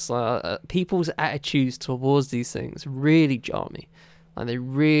is. People's attitudes towards these things really jar me, and they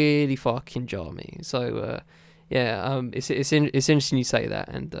really fucking jar me. So it's interesting you say that,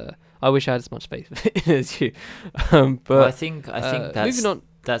 and I wish I had as much faith as you. But well, I think that's moving on.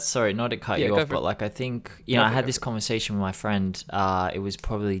 That's sorry, not to cut you off, but like I think I had this conversation with my friend. It was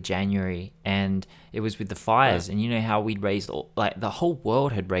probably January, and it was with the fires, and you know how we'd raised the whole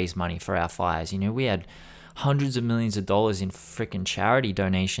world had raised money for our fires. We had hundreds of millions of dollars in freaking charity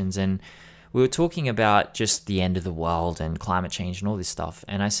donations, and we were talking about just the end of the world and climate change and all this stuff.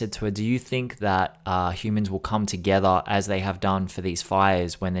 And I said to her, do you think that humans will come together as they have done for these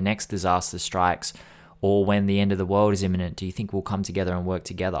fires when the next disaster strikes, or when the end of the world is imminent? Do you think we'll come together and work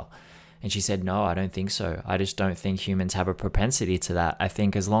together? And she said, no, I don't think so. I just don't think humans have a propensity to that. I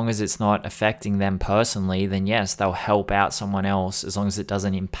think as long as it's not affecting them personally, then yes, they'll help out someone else as long as it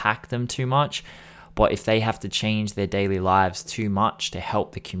doesn't impact them too much. But if they have to change their daily lives too much to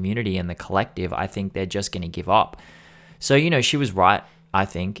help the community and the collective, I think they're just going to give up. So, she was right, I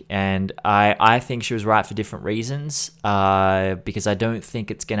think. And I think she was right for different reasons, because I don't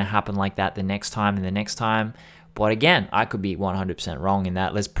think it's going to happen like that the next time and the next time. But again, I could be 100% wrong in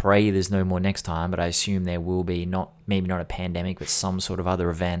that. Let's pray there's no more next time, but I assume there will be, maybe not a pandemic, but some sort of other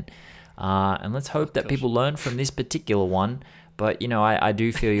event. And let's hope that people learn from this particular one. But, I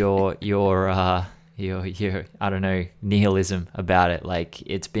do feel your I don't know, nihilism about it. Like,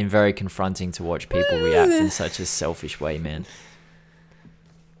 it's been very confronting to watch people react in such a selfish way, man.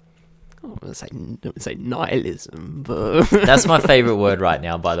 I don't say nihilism, but that's my favorite word right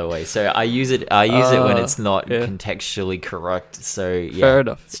now, by the way. So I use it when it's not contextually correct. So yeah, fair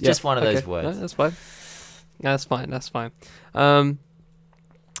enough. It's just one of those words. No, that's fine.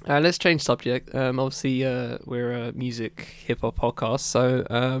 Let's change subject. Obviously, we're a music hip hop podcast.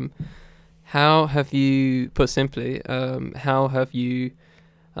 So, how have you, put simply,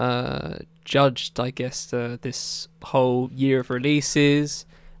 judged, I guess, this whole year of releases?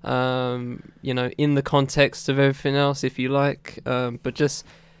 In the context of everything else, if you like, but just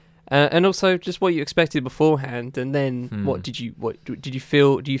and also just what you expected beforehand, and then what did you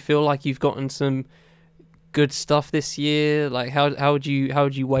feel? Do you feel like you've gotten some good stuff this year? Like how would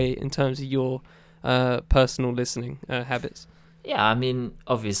you weigh it in terms of your personal listening habits? Yeah, I mean,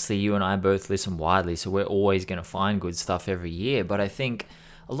 obviously you and I both listen widely, so we're always going to find good stuff every year. But I think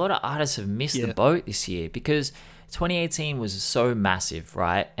a lot of artists have missed the boat this year, because 2018 was so massive,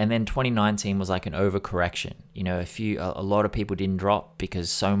 right? And then 2019 was like an overcorrection. A lot of people didn't drop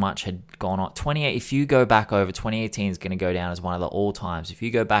because so much had gone on. If you go back over, 2018 is going to go down as one of the all times. If you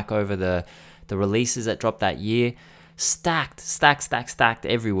go back over the releases that dropped that year, stacked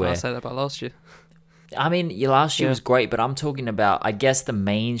everywhere. I said that about last year. I mean, last year Yeah. was great, but I'm talking about, I guess, the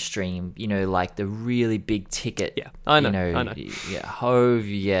mainstream, like the really big ticket. Yeah, I know. You get Hove,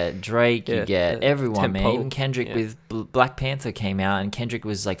 you get Drake, you Yeah, get yeah, everyone, man. tentpole, Even Kendrick yeah. with Black Panther came out, and Kendrick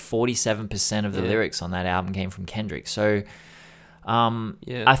was like 47% of the Yeah. lyrics on that album came from Kendrick. So,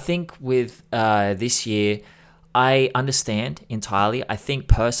 Yeah. I think with this year, I understand entirely. I think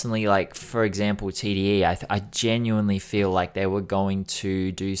personally, like for example, TDE, I genuinely feel like they were going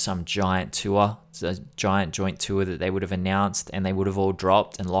to do some giant tour, a giant joint tour that they would have announced, and they would have all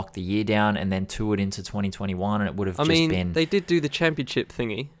dropped and locked the year down, and then toured into 2021, and it would have I just mean, been. they did do the championship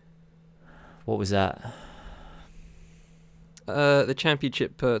thingy. What was that? The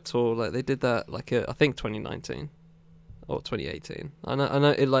championship tour, like they did that, like I think 2019 or 2018. I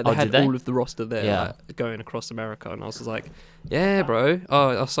know. It, like they Oh, had did they? all of the roster there, Yeah. like, going across America, and I was just like, yeah, bro. Oh,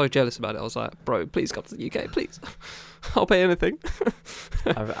 I was so jealous about it. I was like, bro, please come to the UK, please. I'll pay anything.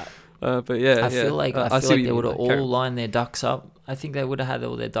 But yeah, I feel like I I see feel what like you they mean, would have like, carry all on. lined their ducks up. I think they would have had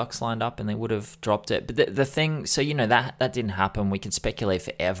all their ducks lined up, and they would have dropped it. But the thing, so that didn't happen. We can speculate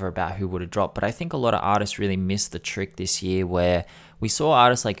forever about who would have dropped, but I think a lot of artists really missed the trick this year, where we saw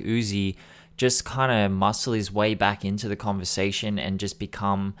artists like Uzi just kind of muscle his way back into the conversation and just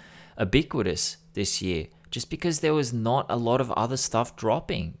become ubiquitous this year. Just because there was not a lot of other stuff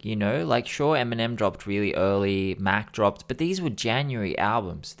dropping, like sure, Eminem dropped really early, Mac dropped, but these were January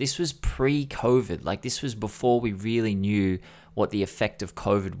albums. This was pre-COVID, like this was before we really knew what the effect of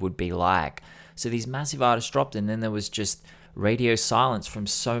COVID would be like. So these massive artists dropped, and then there was just radio silence from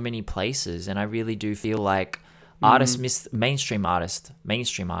so many places, and I really do feel like artists missed, mainstream artists,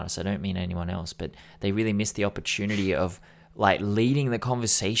 I don't mean anyone else, but they really missed the opportunity of like leading the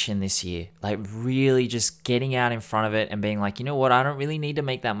conversation this year, like really just getting out in front of it and being like, you know what, I don't really need to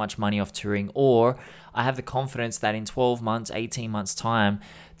make that much money off touring, or I have the confidence that in 12 months, 18 months time,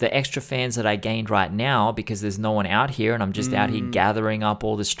 the extra fans that I gained right now, because there's no one out here and I'm just out here gathering up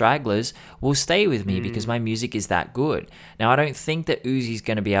all the stragglers, will stay with me because my music is that good. Now, I don't think that Uzi's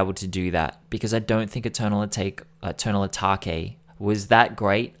going to be able to do that, because I don't think Eternal Atake was that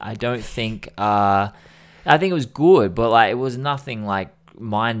great. I don't think... I think it was good, but like it was nothing like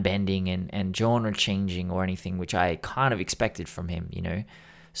mind-bending and genre-changing or anything, which I kind of expected from him,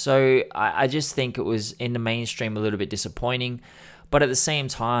 So I just think it was in the mainstream a little bit disappointing, but at the same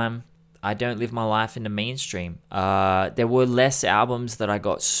time, I don't live my life in the mainstream. There were less albums that I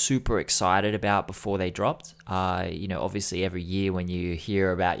got super excited about before they dropped. Obviously every year when you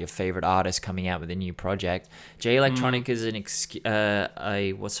hear about your favorite artist coming out with a new project, Jay Electronica is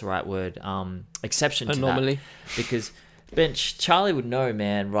exception to Anomaly. that, because Charlie would know,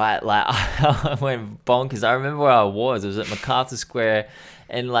 man, right? Like I went bonkers. I remember where I was. It was at MacArthur Square,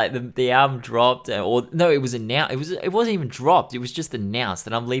 and like the album dropped, it was announced. It wasn't even dropped. It was just announced,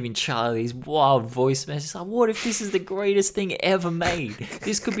 and I'm leaving Charlie's wild voice message. Like, what if this is the greatest thing ever made?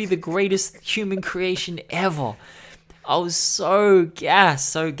 This could be the greatest human creation ever. I was so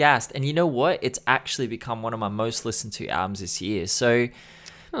gassed. And you know what? It's actually become one of my most listened to albums this year. So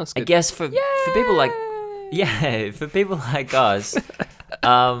That's I good. guess for people like us,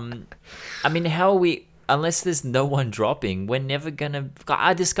 I mean, how are we? Unless there's no one dropping, we're never gonna.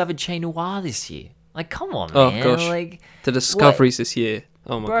 I discovered Che Noir this year. Like, come on, Oh, man! gosh. Like, The discoveries this year.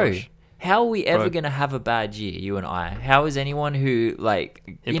 Oh my bro, gosh. how are we ever Bro. gonna have a bad year? You and I. How is anyone who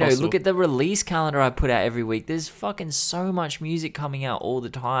Impossible. look at the release calendar I put out every week. There's fucking so much music coming out all the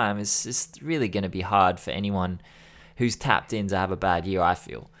time. It's just really gonna be hard for anyone who's tapped in to have a bad year, I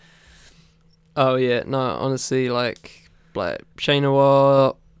feel. Oh yeah, no, honestly, like Che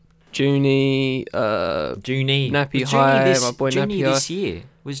Noir, Junie, Junie. Nappy Was High, my boy Junie Nappy High. this year.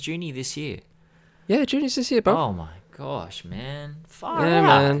 Was Junie this year? Yeah, Junie's this year, bro. Oh my gosh, man. Far yeah, out.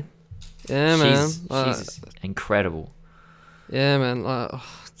 man. Yeah, man. She's incredible. Yeah, man. Like,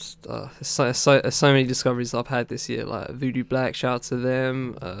 there's so many discoveries I've had this year. Like Voodoo Black, shout out to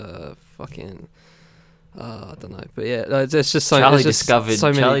them. I don't know, but yeah, it's just so. Charlie it's just discovered. so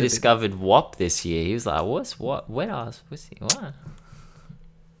many Charlie good- discovered WAP this year. He was like, "What's what? What else? What's he? What?"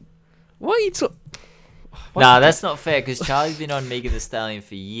 What are you talking? Nah, that's not fair, because Charlie's been on Megan Thee Stallion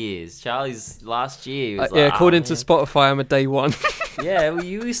for years. Charlie's last year. He was Yeah, like, according "Oh, to man." Spotify, I'm a day one. Yeah, well,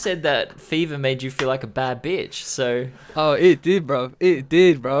 you said that Fever made you feel like a bad bitch. So Oh, it did, bro. It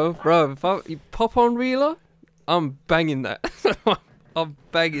did, bro. Bro, if you pop on Reeler, I'm banging that. I'm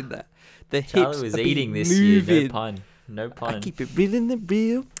banging that. The Charlie hips was are eating being this year. moving. No pun. No pun. I keep it real in the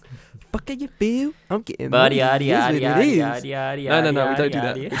real. Fuck how you feel. I'm getting Buddy, money. yaddy, It is yaddy, what it yaddy, is. yaddy, No, yaddy, we don't do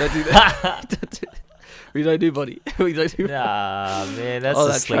that. yaddy, We don't do that. We don't do body. We don't do. Nah, man, that's Oh,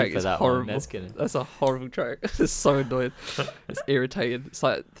 a that track sleep for is that one. horrible. That's gonna. That's a horrible track. It's so annoying. It's irritating. It's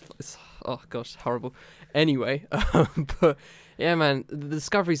like, oh gosh, horrible. Anyway, but yeah, man, the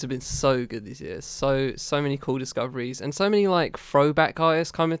discoveries have been so good this year. So many cool discoveries, and so many like throwback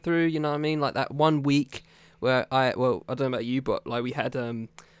artists coming through. You know what I mean? Like that one week where I don't know about you, but like we had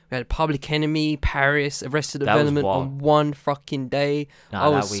Public Enemy, Paris, Arrested That was Development wild. on one fucking day. Nah,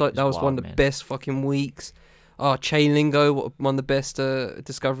 that was week one wild, of the man. best fucking weeks. Oh, Che Lingo, one of the best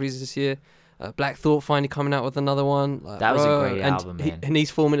discoveries this year. Black Thought finally coming out with another one. Like, That was a bro, great and album, he- man. and he's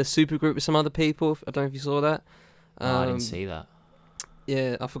forming a super group with some other people. I don't know if you saw that. No, I didn't see that.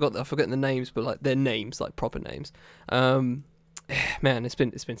 Yeah, I forgot the names, but like their names, like proper names. Man, it's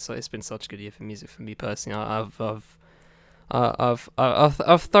been such a good year for music for me personally.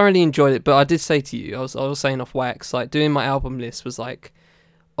 I've thoroughly enjoyed it. But I did say to you, I was saying off wax, like doing my album list was like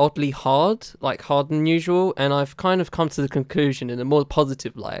oddly hard, like harder than usual, and I've kind of come to the conclusion in a more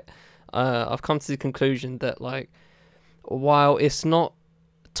positive light. I've come to the conclusion that like while it's not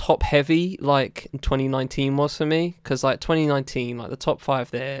top heavy like 2019 was for me, because like 2019, like the top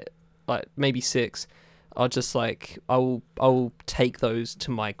 5 there, like maybe 6 are just like I'll take those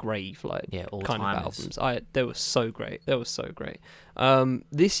to my grave, like Yeah, all kind of timers. albums. They were so great.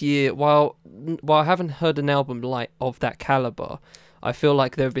 This year, while I haven't heard an album like of that caliber, I feel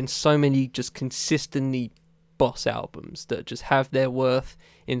like there have been so many just consistently boss albums that just have their worth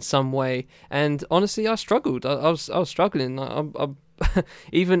in some way. And honestly, I struggled. I was struggling. I'm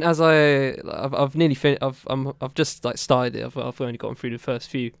even as I've nearly finished. I've just like started it. I've only gotten through the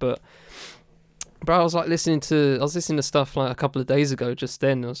first few, but I was listening to stuff like a couple of days ago. Just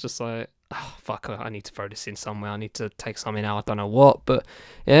then, I was just like, oh, fuck, I need to throw this in somewhere. I need to take something out. I don't know what, but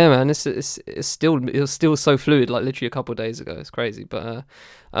yeah, man, it was still so fluid. Like literally a couple of days ago, it's crazy. But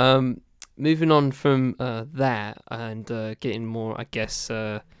moving on from that and getting more, I guess,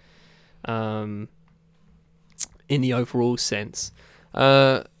 in the overall sense.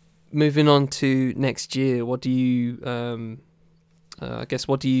 Moving on to next year, what do you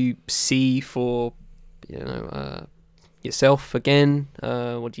what do you see for yourself again?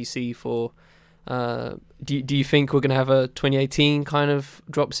 What do you see for do you think we're gonna have a 2018 kind of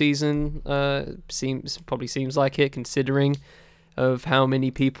drop season? Seems like it, considering of how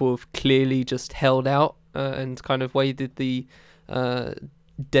many people have clearly just held out and kind of waded the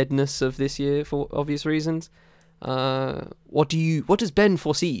deadness of this year for obvious reasons. What does Ben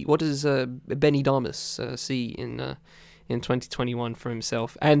foresee? What does Benny Damas see in 2021 for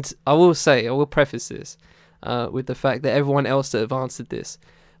himself? And I will preface this with the fact that everyone else that have answered this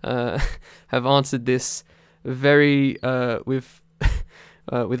have answered this very with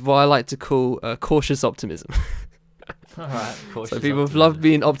what I like to call cautious optimism. All right. So people have loved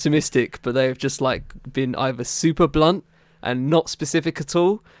being optimistic, but they've just like been either super blunt and not specific at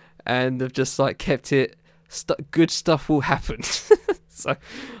all, and they've just like kept it. Good stuff will happen. So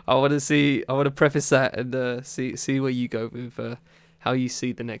I want to preface that and see where you go with how you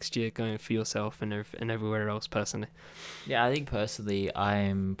see the next year going for yourself and everywhere else personally. Yeah, I think personally,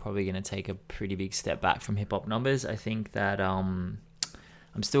 I'm probably going to take a pretty big step back from hip hop numbers. I think that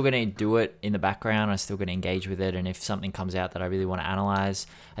I'm still going to do it in the background. I'm still going to engage with it, and if something comes out that I really want to analyze,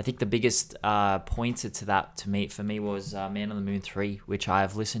 I think the biggest pointer to that for me was Man on the Moon 3, which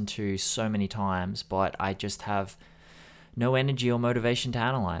I've listened to so many times, but I just have no energy or motivation to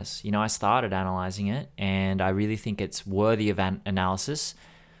analyze. I started analyzing it, and I really think it's worthy of analysis.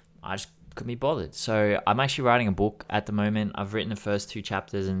 I just couldn't be bothered. So I'm actually writing a book at the moment. I've written the first 2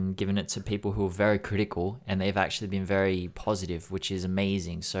 chapters and given it to people who are very critical, and they've actually been very positive, which is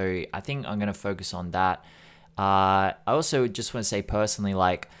amazing. So I think I'm going to focus on that. I also just want to say personally,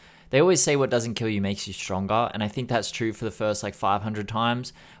 like, they always say what doesn't kill you makes you stronger, and I think that's true for the first 500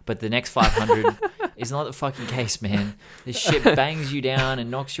 times, but the next 500 is not the fucking case, man. This shit bangs you down and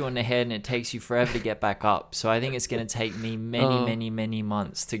knocks you on the head, and it takes you forever to get back up. So I think it's going to take me many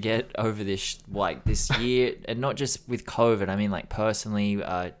months to get over this this year, and not just with COVID. I mean, personally,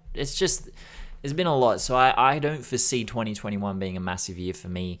 there's been a lot. So I don't foresee 2021 being a massive year for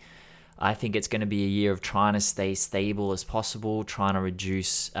me. I think it's going to be a year of trying to stay stable as possible, trying to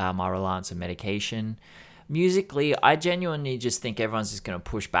reduce my reliance on medication. Musically, I genuinely just think everyone's just going to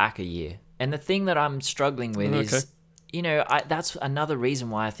push back a year. And the thing that I'm struggling with is, that's another reason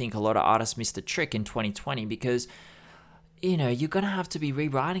why I think a lot of artists missed a trick in 2020, because, you're going to have to be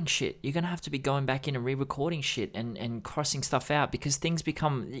rewriting shit. You're going to have to be going back in and re-recording shit and crossing stuff out, because things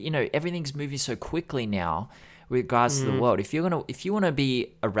become, everything's moving so quickly now with regards to the world. If you want to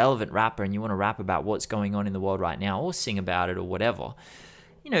be a relevant rapper and you want to rap about what's going on in the world right now, or sing about it or whatever,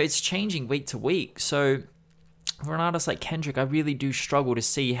 it's changing week to week. So for an artist like Kendrick, I really do struggle to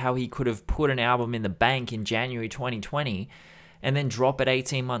see how he could have put an album in the bank in January 2020 and then drop it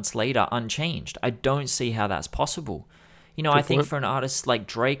 18 months later unchanged. I don't see how that's possible. You know, Good I think point. for an artist like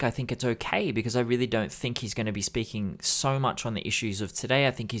Drake, I think it's okay because I really don't think he's going to be speaking so much on the issues of today.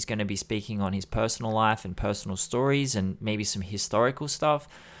 I think he's going to be speaking on his personal life and personal stories and maybe some historical stuff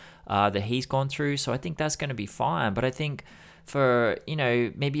that he's gone through. So I think that's going to be fine. But I think for, you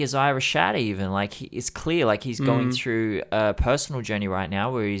know, maybe Isaiah Rashad even, like, it's clear, like, he's going through a personal journey right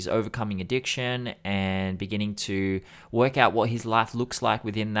now where he's overcoming addiction and beginning to work out what his life looks like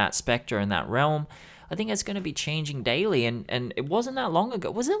within that specter and that realm. I think it's going to be changing daily, and it wasn't that long ago.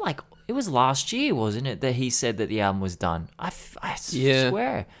 Was it like, it was last year, wasn't it, that he said that the album was done? I Yeah.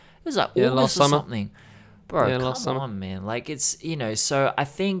 swear. It was like Yeah, August last or summer. something. Bro, Yeah, come last summer. on, man. Like, it's, you know, so I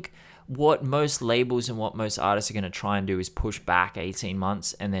think what most labels and what most artists are going to try and do is push back 18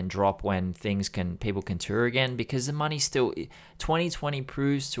 months and then drop when people can tour again, because the money still, 2020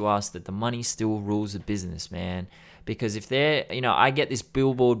 proves to us that the money still rules the business, man. Because if they're, you know, I get this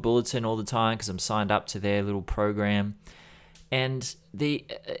Billboard bulletin all the time because I'm signed up to their little program, and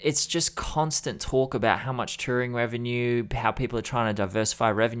it's just constant talk about how much touring revenue, how people are trying to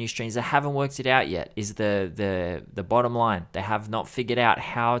diversify revenue streams. They haven't worked it out yet, is the bottom line. They have not figured out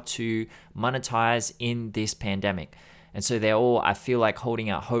how to monetize in this pandemic. And so they're all, I feel like,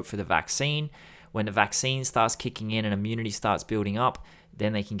 holding out hope for the vaccine. When the vaccine starts kicking in and immunity starts building up,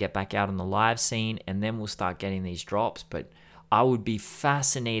 then they can get back out on the live scene, and then we'll start getting these drops. But I would be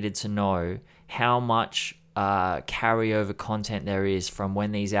fascinated to know how much carryover content there is from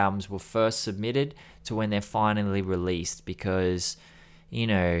when these albums were first submitted to when they're finally released, because, you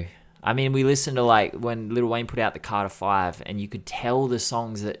know, I mean, we listened to, like, when Lil Wayne put out the Carter 5, and you could tell the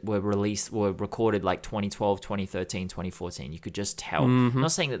songs that were recorded like 2012, 2013, 2014. You could just tell. I'm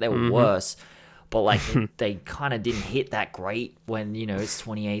not saying that they were worse, but like they kind of didn't hit that great when, you know, it's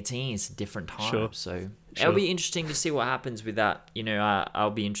 2018. It's a different time. Sure. So it'll be interesting to see what happens with that. You know,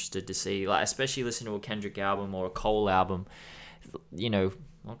 I'll be interested to see, like, especially listen to a Kendrick album or a Cole album. You know,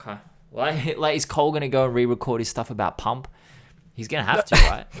 okay. Like is Cole going to go and re-record his stuff about Pump? He's going to have to,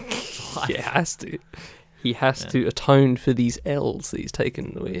 right? Yeah, he has to. He has to atone for these L's that he's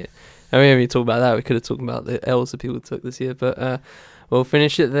taken away here. I mean, we talked about that. We could have talked about the L's that people took this year, but we'll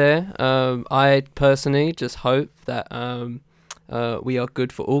finish it there. I personally just hope that we are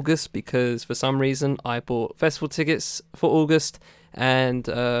good for August, because for some reason I bought festival tickets for August, and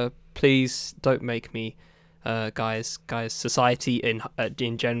please don't make me, guys, society in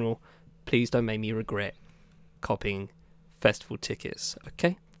general, please don't make me regret copying festival tickets.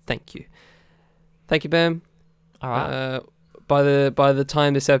 Okay, thank you, Bam. All right. By the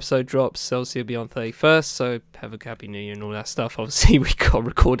time this episode drops, obviously it'll be on 31st, so have a happy new year and all that stuff. Obviously we got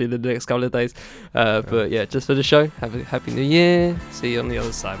recorded in the next couple of days, but yeah, just for the show, have a happy new year. See you on the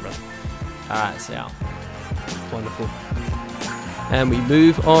other side, brother. All right, see ya. Wonderful. And we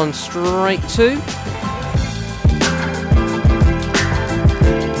move on straight to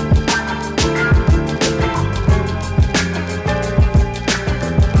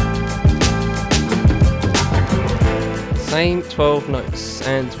same 12 notes,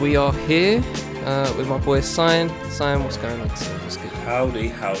 and we are here with my boy Cyan. Cyan, what's going on? What's good?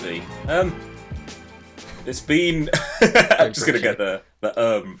 Howdy. It's been. I'm just gonna get the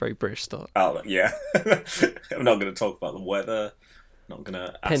Very British start. outlet. Yeah, I'm not gonna talk about the weather. Not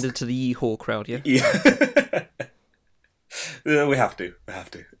gonna ask. Pended to the Yeehaw crowd, yeah. Yeah, we have to.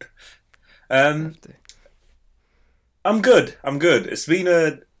 I'm good. It's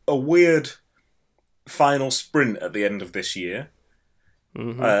been a weird final sprint at the end of this year.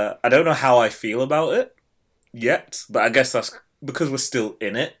 I don't know how I feel about it yet, but I guess that's because we're still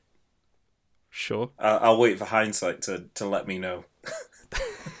in it. Sure. I'll wait for hindsight to let me know.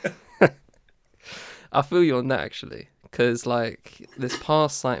 I feel you on that, actually, because like this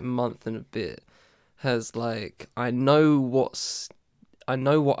past like month and a bit has like I know what I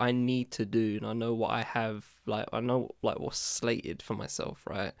need to do, and I know what I have, like I know like what's slated for myself,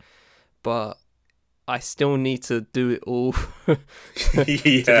 right? But I still need to do it all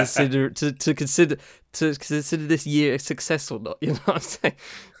Yeah. to consider this year a success or not. You know what I'm saying?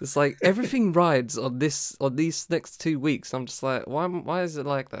 It's like everything rides on these next 2 weeks. I'm just like, why is it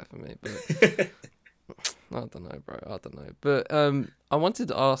like that for me? But I don't know, bro. I don't know. But I wanted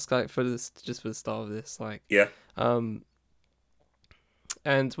to ask, like, for the start of this, like, Yeah. and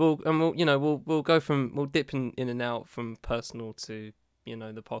we'll dip in and out from personal to, you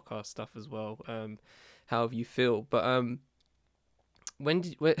know, the podcast stuff as well, however you feel. But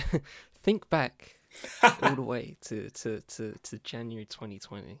think back all the way to January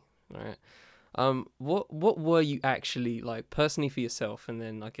 2020, right? What were you actually like personally for yourself, and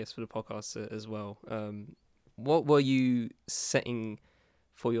then I guess for the podcast as well, what were you setting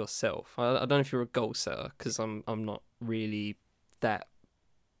for yourself? I don't know if you're a goal setter, because I'm not really that.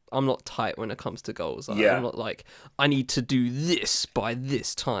 I'm not tight when it comes to goals. I'm not like, I need to do this by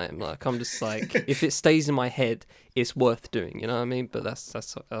this time. Like, I'm just like, if it stays in my head, it's worth doing. You know what I mean? But that's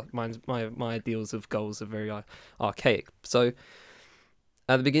my ideals of goals are very archaic. So,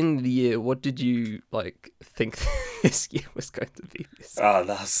 at the beginning of the year, what did you like think this year was going to be?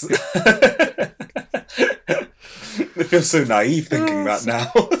 That's. It feels so naive thinking that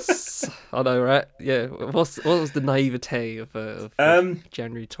now. I know, right? Yeah. What was the naivete of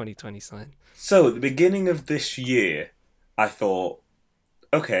January 2020 sign? So at the beginning of this year, I thought,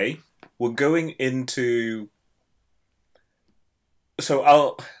 okay, we're going into. So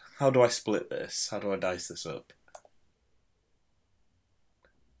how do I split this? How do I dice this up?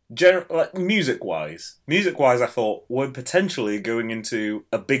 Music-wise, I thought we're potentially going into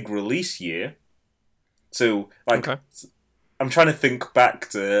a big release year. So, okay. I'm trying to think back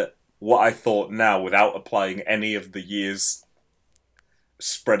to what I thought now without applying any of the year's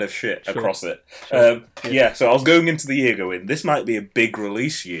spread of shit across it. Sure. Yeah, so I was going into the year going, this might be a big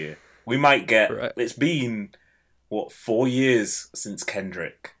release year. We might get... Right. It's been, 4 years since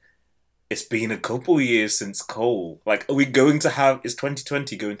Kendrick? It's been a couple years since Cole. Like, are we going to have... Is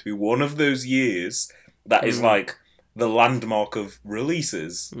 2020 going to be one of those years that is like the landmark of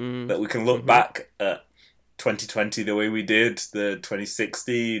releases that we can look back at 2020 the way we did the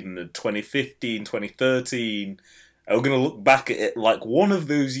 2016, the 2015, 2013. And we're going to look back at it like one of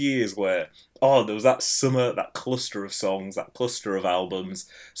those years where, there was that summer, that cluster of songs, that cluster of albums.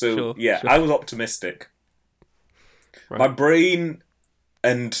 So, sure. I was optimistic. Right. My brain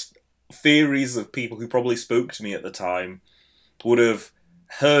and theories of people who probably spoke to me at the time would have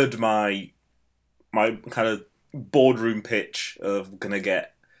heard my kind of boardroom pitch of going to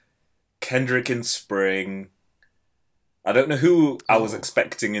get Kendrick in spring. I don't know who I was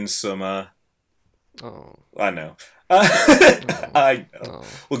expecting in summer. Oh, I know. I know.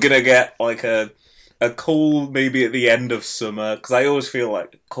 We're gonna get like a Cole maybe at the end of summer, because I always feel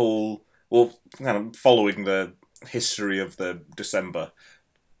like Cole, well, kind of following the history of the December.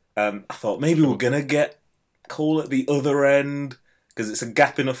 I thought maybe we're gonna get Cole at the other end, because it's a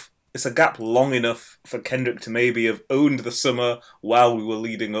gap long enough for Kendrick to maybe have owned the summer while we were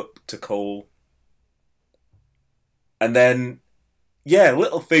leading up to Cole. And then,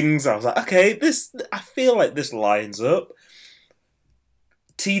 little things. I was like, okay, I feel like this lines up.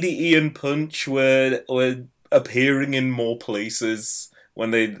 TDE and Punch were appearing in more places when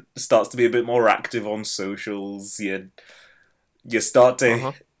they starts to be a bit more active on socials. You start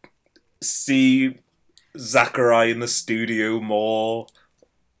to see Zachary in the studio more.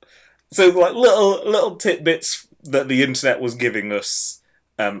 So like little tidbits that the internet was giving us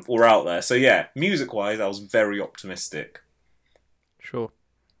were out there. So yeah, music-wise, I was very optimistic. Sure.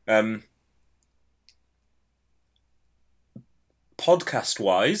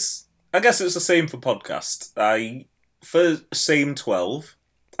 Podcast-wise, I guess it's the same for podcast. For Same 12,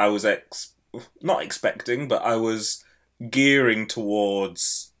 I was not expecting, but I was gearing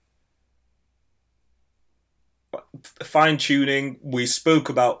towards fine-tuning. We spoke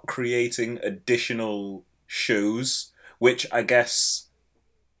about creating additional shows, which I guess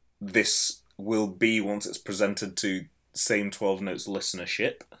this will be once it's presented to Same 12 Notes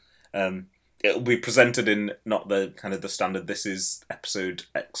listenership. It'll be presented in not the kind of the standard, this is episode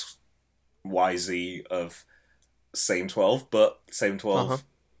XYZ of Same 12, but Same 12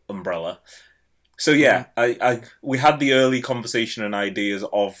 umbrella. So yeah, we had the early conversation and ideas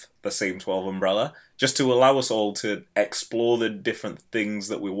of the Same 12 umbrella, just to allow us all to explore the different things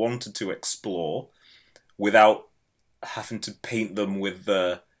that we wanted to explore without having to paint them with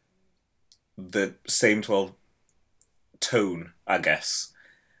the Same 12 tone, I guess.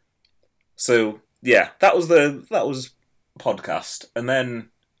 So yeah, that was podcast, and then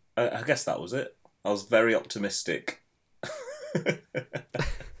I guess that was it. I was very optimistic.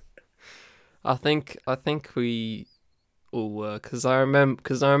 I think we all were, because I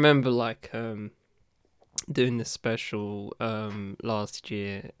remember like doing this special last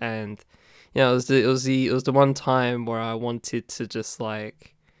year, and it was the one time where I wanted to just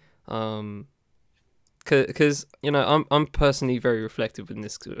like because I'm personally very reflective in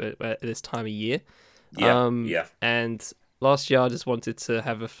this at this time of year. Yeah. And last year I just wanted to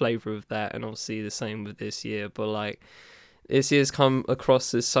have a flavor of that, and obviously the same with this year. But like this year's come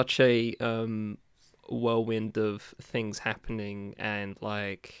across as such a whirlwind of things happening, and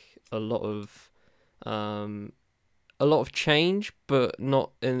like a lot of change, but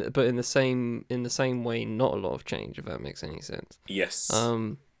not in the same way, not a lot of change, if that makes any sense. Yes.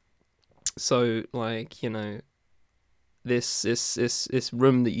 so like, you know, this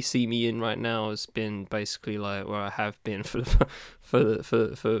room that you see me in right now has been basically like where I have been for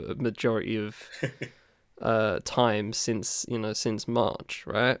a majority of time since, you know, since March,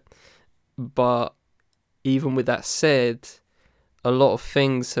 right? But even with that said, a lot of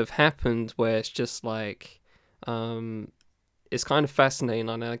things have happened where it's just like, it's kind of fascinating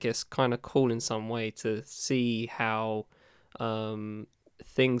and I guess kind of cool in some way to see how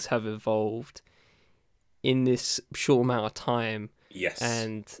things have evolved in this short amount of time. Yes.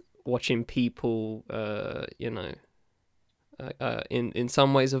 And watching people, you know, in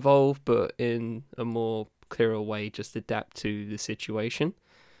some ways evolve, but in a more clearer way, just adapt to the situation.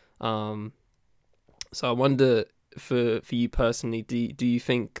 So I wonder, for you personally, do you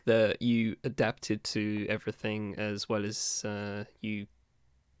think that you adapted to everything as well as you?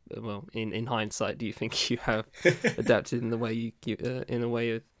 Well, in hindsight, do you think you have adapted in the way you in a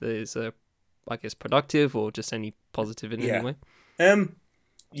way that is, I guess, productive or just any positive in any way?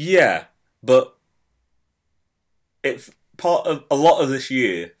 Yeah, but part of a lot of this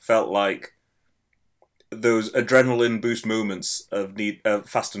year felt like those adrenaline boost moments of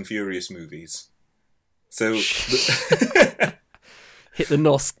Fast and Furious movies. So hit the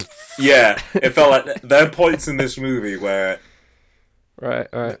nos. Yeah, it felt like there are points in this movie where right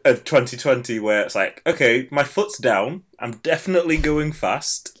of 2020 where it's like, okay, my foot's down, I'm definitely going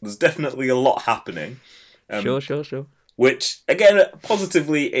fast, there's definitely a lot happening. Sure. Which, again,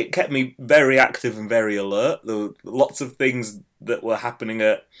 positively, it kept me very active and very alert. There were lots of things that were happening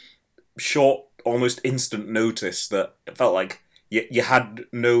at short, almost instant notice that it felt like you had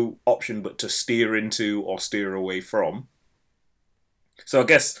no option but to steer into or steer away from. So I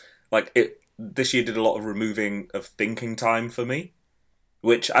guess this year did a lot of removing of thinking time for me,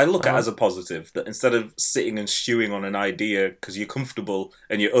 which I look at as a positive, that instead of sitting and stewing on an idea because you're comfortable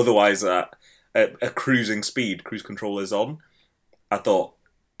and you're otherwise at a cruising speed, cruise control is on, I thought,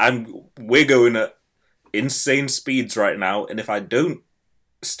 we're going at insane speeds right now, and if I don't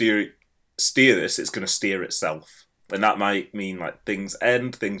steer this, it's going to steer itself. And that might mean like things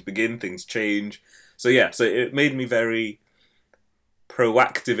end, things begin, things change. So yeah, so it made me very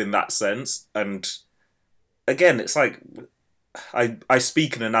proactive in that sense. And again, it's like I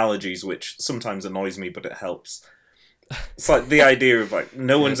speak in analogies, which sometimes annoys me, but it helps. It's like the idea of like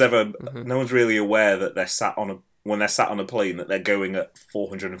no one's really aware that when they're sat on a plane that they're going at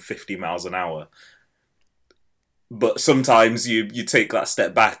 450 miles an hour. But sometimes you take that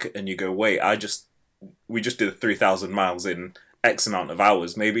step back and you go, wait, we just did 3,000 miles in X amount of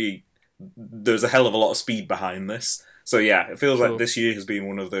hours. Maybe there's a hell of a lot of speed behind this. So yeah, it feels like this year has been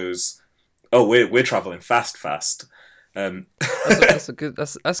one of those. Oh, we're traveling fast. That's good.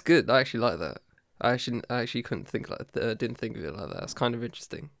 I actually like that. I actually didn't think of it like that. It's kind of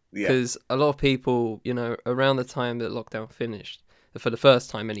interesting because a lot of people, you know, around the time that lockdown finished, for the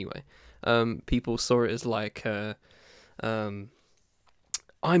first time anyway, people saw it as like, I'm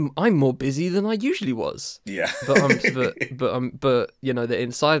more busy than I usually was. Yeah. but you know, they're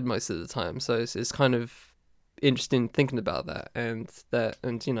inside most of the time, so it's kind of interesting thinking about that and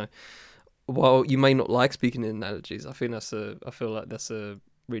you know, while you may not like speaking in analogies, I feel like that's a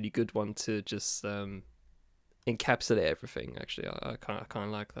really good one to just encapsulate everything. Actually, I kind of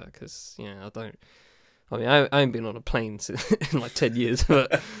like that because I haven't been on a plane in like 10 years,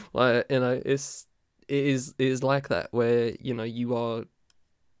 but like, you know, it is like that where, you know, you're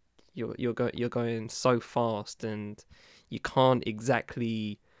going so fast and you can't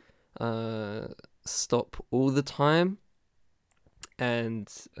exactly stop all the time,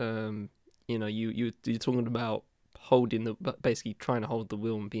 and you know, you're talking about basically trying to hold the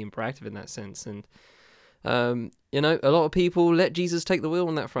wheel and being proactive in that sense. And you know, a lot of people let Jesus take the wheel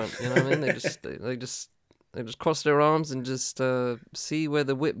on that front. You know what I mean? They just cross their arms and just see where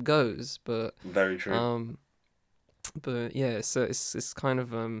the whip goes. But very true. But yeah, so it's kind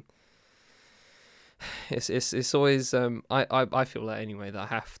of it's always I feel that anyway, that I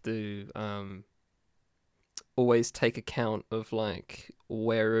have to always take account of like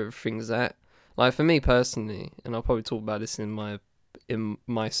where everything's at. Like for me personally, and I'll probably talk about this in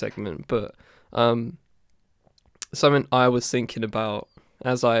my segment, but something I was thinking about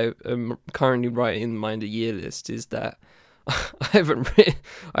as I am currently writing my end of year list is that I haven't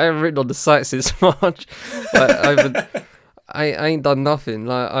written on the site since March. I ain't done nothing.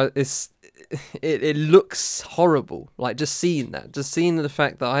 Like it looks horrible. Like just seeing the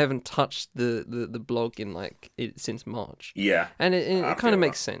fact that I haven't touched the blog in since March. Yeah, and it kind of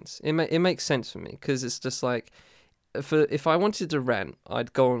makes sense. It makes sense for me because it's just like, if I wanted to rant,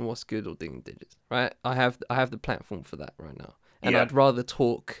 I'd go on What's Good or Digging Digits, right? I have the platform for that right now, and I'd rather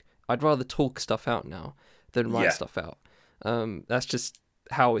talk I'd rather talk stuff out now than write Yeah. stuff out. That's just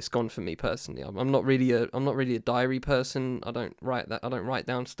how it's gone for me personally. I'm not really a diary person. I don't write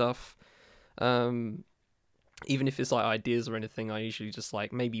down stuff. Even if it's like ideas or anything, I usually just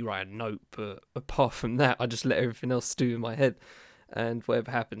like maybe write a note, but apart from that, I just let everything else stew in my head, and whatever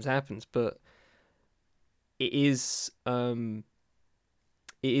happens, happens. But it is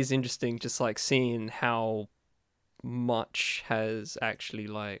interesting just like seeing how much has actually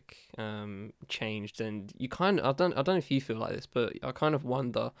like changed, and you kind of I don't know if you feel like this, but I kind of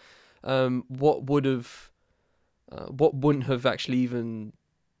wonder what wouldn't have actually even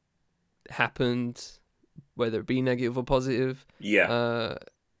happened, whether it be negative or positive,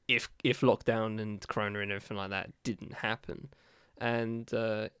 if lockdown and corona and everything like that didn't happen. And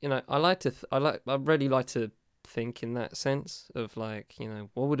you know, I really like to think in that sense of like, you know,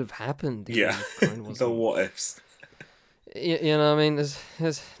 what would have happened if corona wasn't. The what ifs. You know what I mean?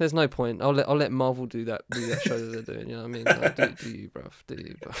 There's no point. I'll let Marvel do that show that they're doing. You know what I mean? Like, do you, bruv? Do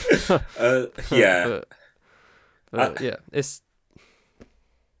you, bruv? Yeah. but yeah, it's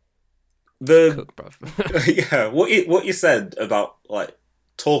the cook, bruv. yeah. What you said about like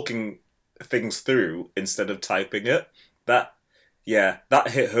talking things through instead of typing it. That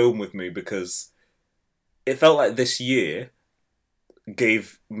hit home with me, because it felt like this year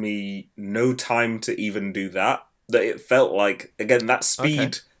gave me no time to even do that. That it felt like, again, that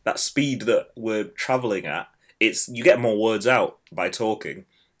speed that we're traveling at, you get more words out by talking.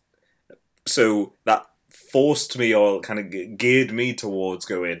 So that forced me, or kind of geared me towards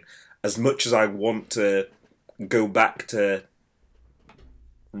going, as much as I want to go back to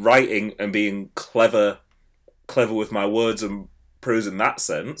writing and being clever with my words and prose in that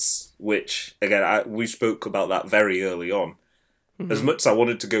sense, which again we spoke about that very early on. Mm-hmm. As much as I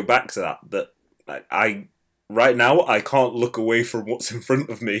wanted to go back to that I right now I can't look away from what's in front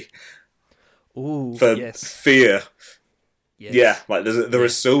of me. Ooh, for yes. fear. Yes. Yeah, like there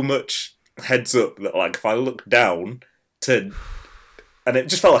is so much heads up that like if I look down and it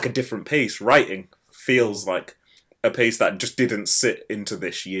just felt like a different pace. Writing feels like a pace that just didn't sit into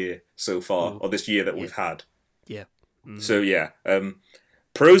this year so far, or this year that we've had. Yeah. Mm-hmm. So yeah,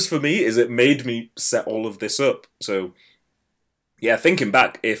 pros for me is it made me set all of this up. So yeah, thinking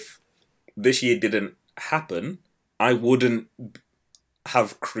back, if this year didn't happen, I wouldn't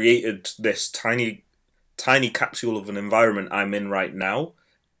have created this tiny capsule of an environment I'm in right now,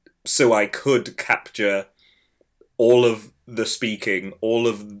 so I could capture all of the speaking, all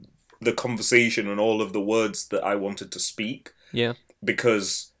of the conversation, and all of the words that I wanted to speak. Yeah.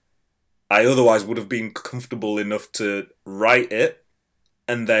 Because I otherwise would have been comfortable enough to write it,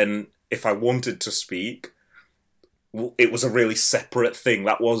 and then if I wanted to speak, it was a really separate thing.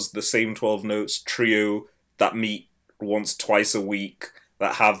 That was the same 12 Notes trio that meet once, twice a week,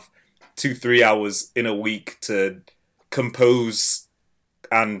 that have 2-3 hours in a week to compose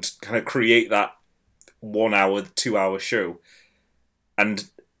and kind of create that 1 hour, 2 hour show. And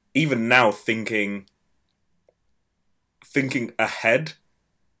even now, thinking ahead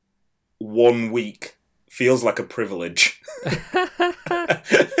 1 week feels like a privilege.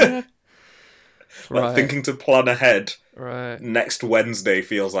 Like thinking to plan ahead next Wednesday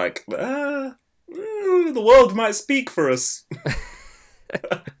feels like the world might speak for us.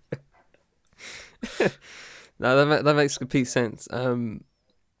 No, that makes complete sense. That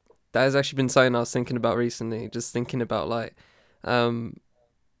has actually been something I was thinking about recently. Just thinking about like,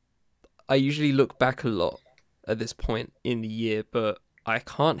 I usually look back a lot at this point in the year, but I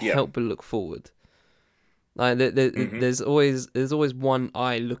can't help but look forward. Like there's always one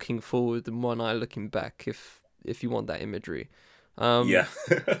eye looking forward and one eye looking back, if you want that imagery. Yeah.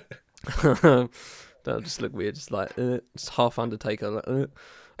 That'll just look weird, just like it's half Undertaker.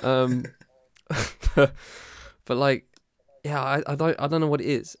 But like, yeah, I don't know what it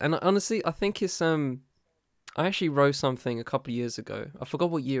is, and honestly, I think it's I actually wrote something a couple of years ago. I forgot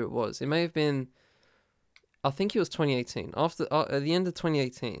what year it was. It may have been, I think it was 2018. After at the end of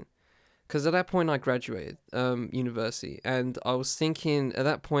 2018. Because at that point I graduated university, and I was thinking at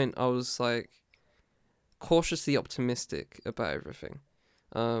that point I was like cautiously optimistic about everything.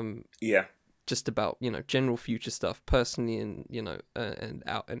 Just about, you know, general future stuff, personally and, you know, and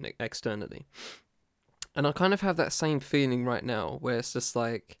out and externally. And I kind of have that same feeling right now, where it's just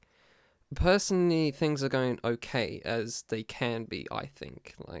like, personally things are going okay as they can be. I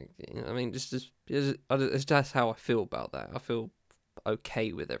think, like, you know, I mean, it's just how I feel about that. I feel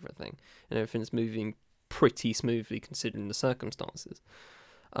okay with everything, and everything's moving pretty smoothly considering the circumstances.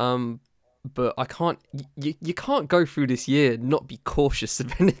 But I can't. You can't go through this year and not be cautious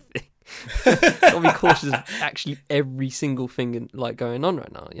of anything. Gotta be cautious of actually every single thing like going on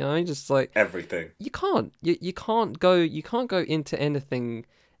right now. You know, just like Everything. you can't go into anything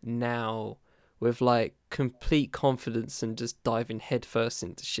now with like complete confidence and just diving headfirst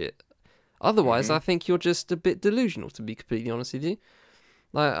into shit. Otherwise, I think you're just a bit delusional, to be completely honest with you.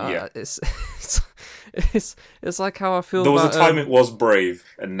 Like, it's like how I feel. There was about, a time it was brave,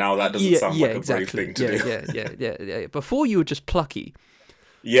 and now that doesn't sound like exactly. a brave thing to do. Yeah. Before you were just plucky.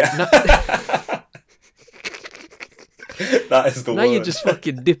 Yeah. That is the now word. You're just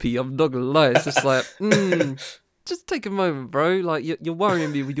fucking dippy. I'm not gonna lie. It's just like, just take a moment, bro. Like you're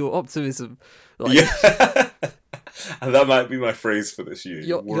worrying me with your optimism. Like, yeah. And that might be my phrase for this year.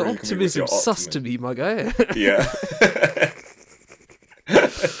 Your optimism sus to me, my guy. Yeah.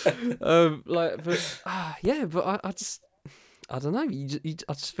 But I don't know.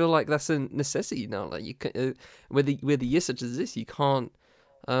 I just feel like that's a necessity now. Like you can, with a year such as this, you can't.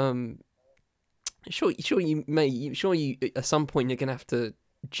 Sure, you at some point you're gonna have to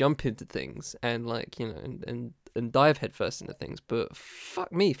jump into things and like and dive headfirst into things. But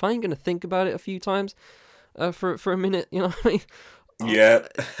fuck me, if I ain't gonna think about it a few times, for a minute, you know what I mean? Yeah.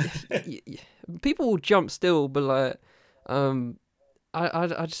 People will jump still, but like,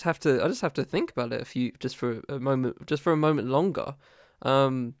 I just have to think about it just for a moment longer.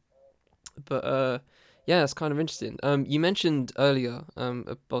 Yeah, it's kind of interesting. You mentioned earlier,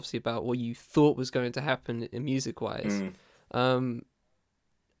 obviously about what you thought was going to happen in music-wise.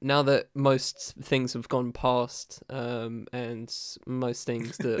 Now that most things have gone past, and most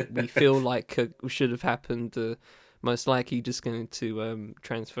things that we feel like should have happened, most likely just going to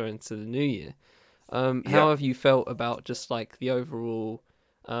transfer into the new year. How have you felt about just like the overall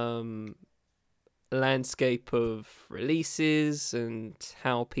landscape of releases and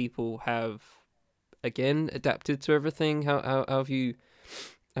how people have again adapted to everything? How have you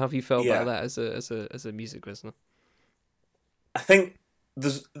felt about that as a music listener? I think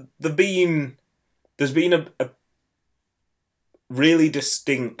there's been a really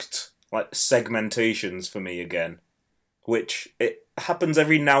distinct like segmentations for me again, which it happens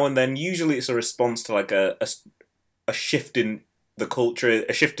every now and then. Usually it's a response to like a shift in the culture,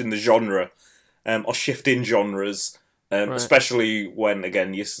 a shift in the genre, or shift in genres, right. Especially when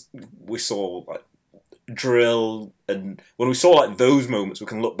again we saw like drill, and when we saw like those moments, we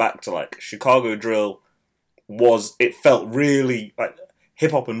can look back to like Chicago drill it felt really like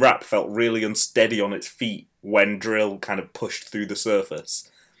hip hop and rap felt really unsteady on its feet when drill kind of pushed through the surface,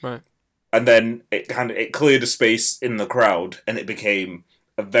 right? And then it cleared a space in the crowd, and it became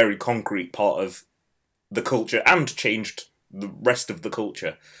a very concrete part of the culture and changed the rest of the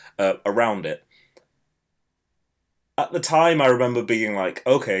culture around it. At the time, I remember being like,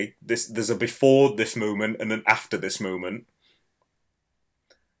 okay, there's a before this moment and an after this moment.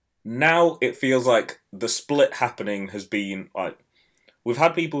 Now it feels like the split happening has been like, we've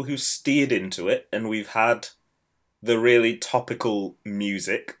had people who steered into it, and we've had the really topical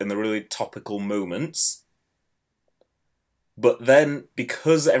music and the really topical moments. But then,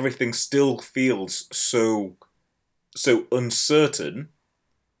 because everything still feels so uncertain,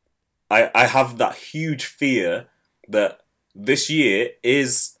 I have that huge fear that this year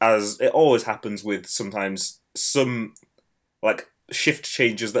is, as it always happens with sometimes some like shift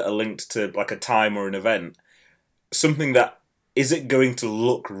changes that are linked to like a time or an event, something that is it going to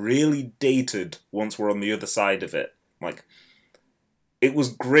look really dated once we're on the other side of it? Like, it was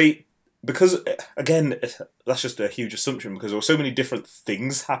great because, again, that's just a huge assumption because there were so many different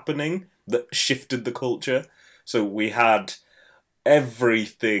things happening that shifted the culture. So we had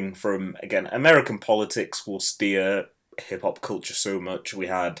everything from, again, American politics will steer hip-hop culture so much. We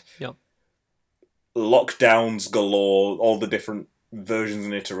had lockdowns galore, all the different versions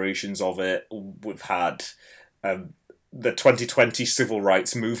and iterations of it. We've had the 2020 civil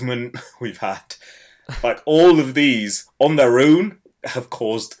rights movement. We've had like all of these on their own have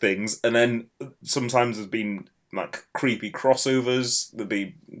caused things, and then sometimes there's been like creepy crossovers. There'll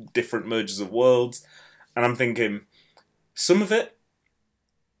be different mergers of worlds, and I'm thinking some of it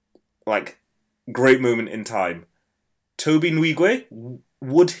like great moment in time. Toby Nwigwe,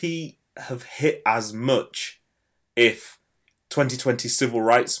 would he have hit as much if 2020 civil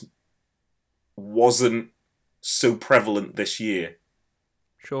rights wasn't so prevalent this year?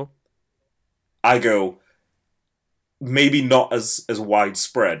 Sure. I go, maybe not as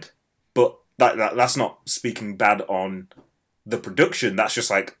widespread, but that's not speaking bad on the production. That's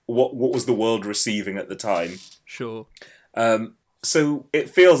just like what was the world receiving at the time. Sure. So it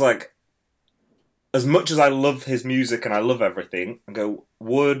feels like, as much as I love his music and I love everything, I go,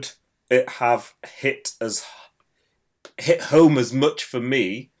 would it have hit home as much for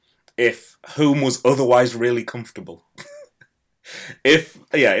me if home was otherwise really comfortable. If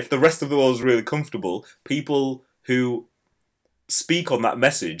the rest of the world is really comfortable, people who speak on that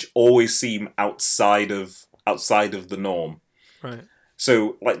message always seem outside of the norm. Right.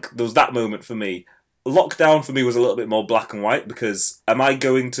 So, like, there was that moment for me. Lockdown for me was a little bit more black and white, because am I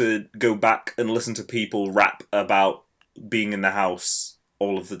going to go back and listen to people rap about being in the house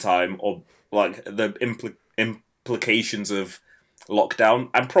all of the time, or like the implications of lockdown?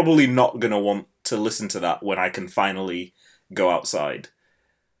 I'm probably not going to want to listen to that when I can finally go outside.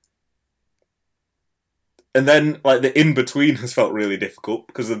 And then, like, the in-between has felt really difficult,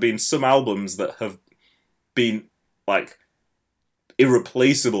 because there have been some albums that have been, like,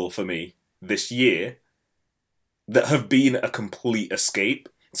 irreplaceable for me this year that have been a complete escape.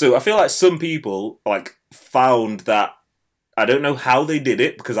 So I feel like some people, like, found that, I don't know how they did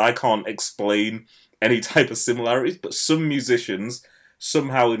it, because I can't explain any type of similarities, but some musicians,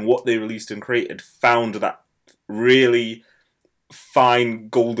 somehow in what they released and created, found that really fine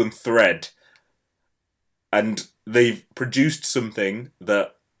golden thread, and they've produced something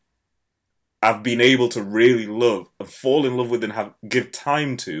that I've been able to really love and fall in love with and give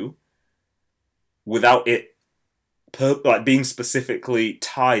time to, without it being specifically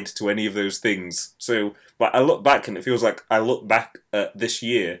tied to any of those things. So, but I look back and it feels like I look back at this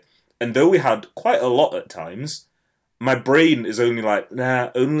year, and though we had quite a lot at times, my brain is only like,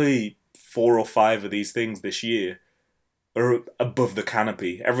 only 4 or 5 of these things this year are above the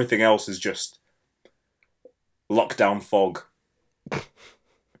canopy. Everything else is just lockdown fog.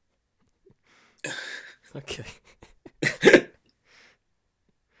 Okay.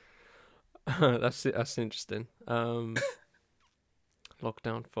 That's interesting.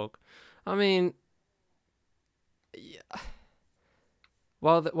 Lockdown fog. I mean, yeah.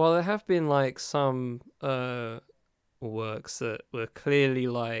 While there have been like some works that were clearly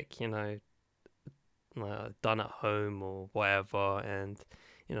like, you know, done at home or whatever, and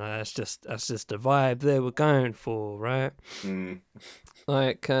you know, that's just the vibe they were going for, right? Mm.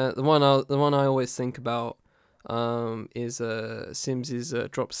 Like the one I always think about is Sims'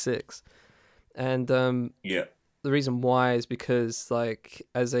 Drop 6, and yeah, the reason why is because, like,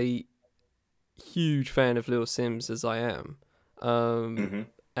 as a huge fan of Little Sims as I am,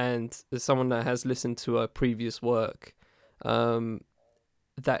 and as someone that has listened to her previous work,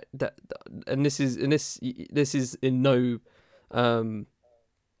 that this is in no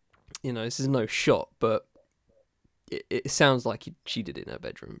you know, this is no shot, but it sounds like she did it in her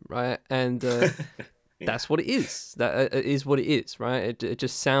bedroom, right? And that's what it is. That is what it is, right? It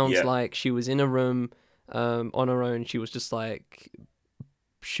just sounds like she was in a room on her own. She was just like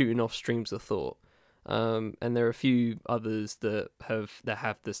shooting off streams of thought. And there are a few others that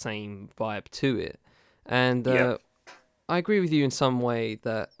have the same vibe to it. And I agree with you in some way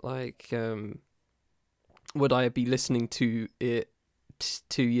that, like, would I be listening to it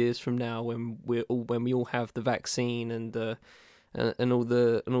 2 years from now when we all have the vaccine and all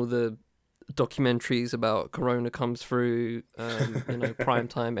the documentaries about Corona comes through, you know, prime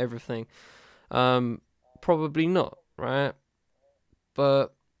time, everything? Probably not, right?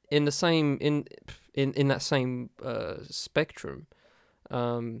 But in the same in that same spectrum,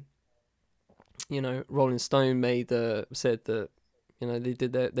 you know, Rolling Stone said that, you know,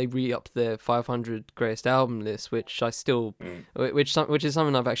 they re-upped their 500 greatest album list, which is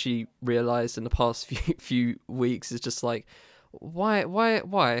something I've actually realized in the past few weeks. Is just like, why do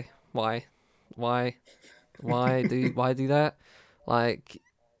that? Like,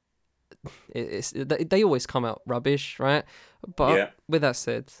 they always come out rubbish, right? But with that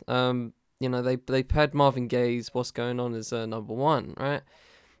said, you know, they had Marvin Gaye's "What's Going On" as number 1, right?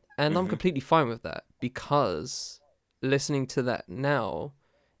 And I'm completely fine with that, because listening to that now,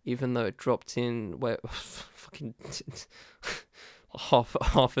 even though it dropped in fucking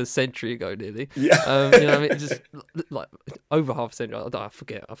half a century ago, nearly. Yeah. You know, I mean, just like over half a century. I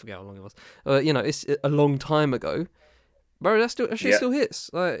forget how long it was. You know, it's a long time ago, bro. That still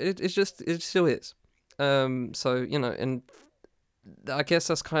hits. Like, it still hits. So, you know, and I guess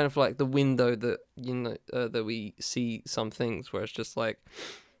that's kind of like the window that, you know, that we see some things where it's just like,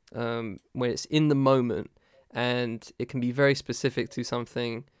 when it's in the moment, and it can be very specific to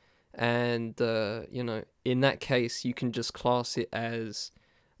something, and you know, in that case you can just class it as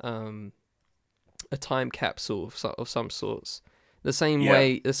a time capsule of some sorts. The same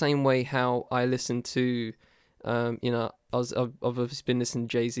way how I listen to, you know, I've obviously been listening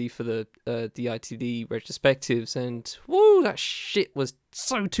to Jay-Z for the DITD retrospectives, and woo, that shit was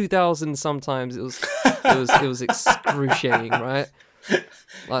so 2000. Sometimes it was excruciating, right?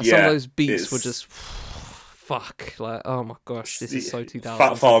 Like, some of those beats were just fuck. Like, oh my gosh, this is so 2000s.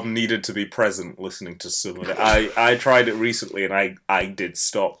 Fat Farm needed to be present listening to some of it. I tried it recently and I did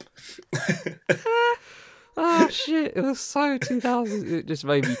stop. Oh shit! It was so 2000s. It just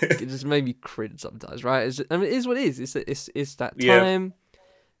made me cringe sometimes, right? I mean, it is what it is. It's that time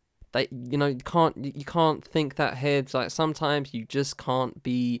that you can't think that heads. Like sometimes you just can't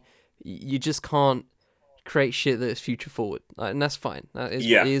create shit that is future forward, and that's fine. That is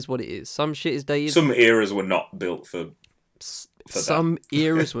it is what it is. Some shit is dated. Some eras were not built for some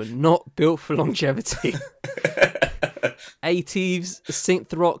eras were not built for longevity. 80s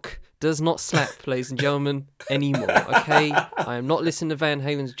synth rock does not slap, ladies and gentlemen, anymore. Okay, I am not listening to Van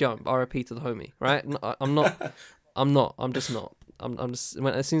Halen's "Jump." R.I.P. to the homie. Right? No, I'm not. I'm just not. I'm just.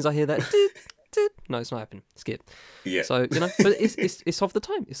 As soon as I hear that, no, it's not happening. Skip. Yeah. So but it's off the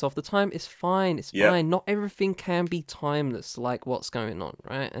time. It's off the time. It's fine. It's fine. Not everything can be timeless, like what's going on,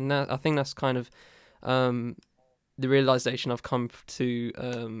 right? And I think that's kind of the realization I've come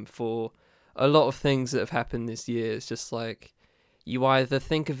to for a lot of things that have happened this year. It's just like, you either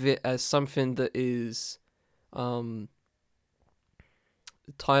think of it as something that is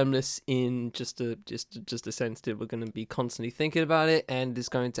timeless in just a sense that we're going to be constantly thinking about it and is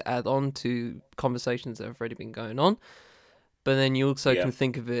going to add on to conversations that have already been going on. But then you also can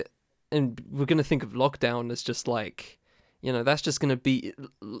think of it, and we're going to think of lockdown as just like, that's just going to be,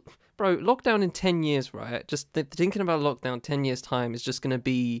 bro, lockdown in 10 years, right? Just thinking about lockdown 10 years time is just going to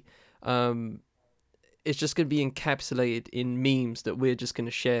be it's just going to be encapsulated in memes that we're just going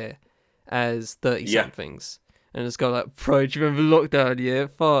to share as 30-somethings. And it's got like, bro, do you remember lockdown? Yeah,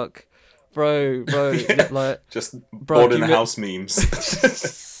 fuck. Bro, like... just bored in the house memes.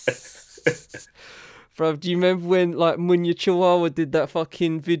 Bro, do you remember when, like, Munya Chihuahua did that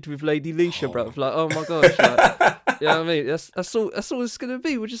fucking vid with Lady Leisha, bro? Like, oh my gosh, like... You know what I mean? That's all it's going to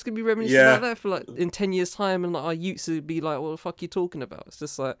be. We're just going to be reminiscing about that for, like, in 10 years' time, and, like, our youths would be like, what the fuck are you talking about? It's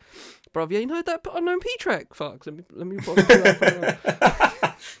just like, bro, you ain't heard that Unknown P-track? Fuck, let me pull that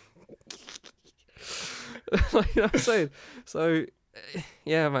up. Like, you know what I'm saying? So,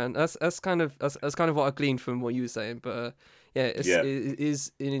 yeah, man, that's kind of what I gleaned from what you were saying, but, it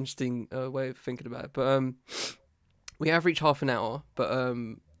is an interesting way of thinking about it. But, we have reached half an hour, but,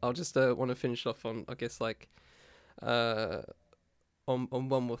 I'll just want to finish off on, I guess, like, on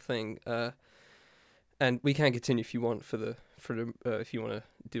one more thing, and we can continue if you want for the if you want to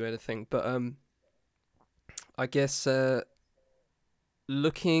do anything, but I guess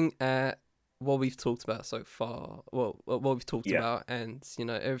looking at what we've talked about so far, what we've talked about, and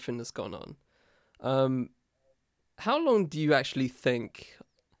everything that's gone on, how long do you actually think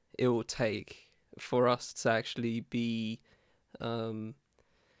it will take for us to actually be in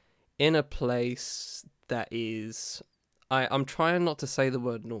a place that is, I'm trying not to say the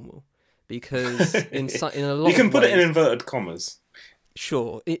word normal, because in a lot you can of put ways, it in inverted commas.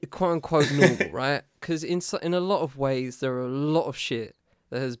 Sure, quote unquote normal, right? Because in a lot of ways there are a lot of shit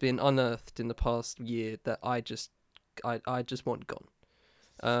that has been unearthed in the past year that I just want gone.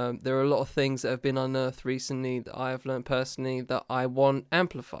 There are a lot of things that have been unearthed recently that I have learned personally that I want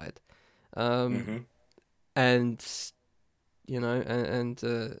amplified, and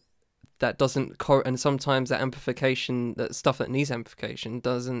that doesn't and sometimes that amplification, that stuff that needs amplification,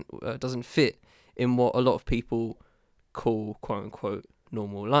 doesn't fit in what a lot of people call quote unquote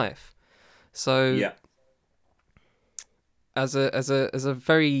normal life. So as a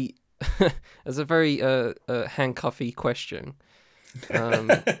very handcuffy question,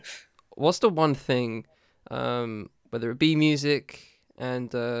 what's the one thing, whether it be music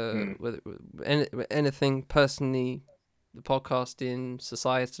and whether anything personally, the podcasting,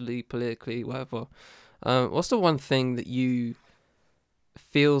 societally, politically, whatever, what's the one thing that you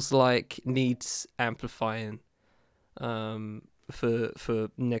feels like needs amplifying for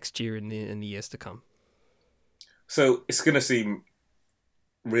next year and the years to come? So it's going to seem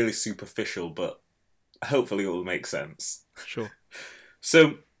really superficial, but hopefully it will make sense. Sure.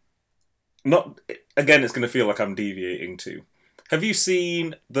 So, it's going to feel like I'm deviating too. Have you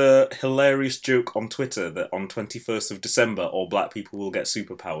seen the hilarious joke on Twitter that on 21st of December, all black people will get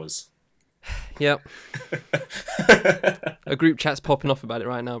superpowers? Yep. A group chat's popping off about it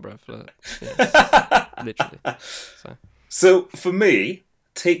right now, bro. Literally. So for me,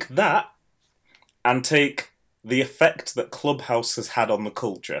 take that and take the effect that Clubhouse has had on the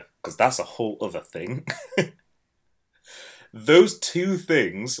culture, because that's a whole other thing. Those two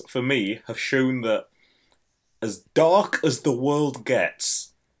things, for me, have shown that as dark as the world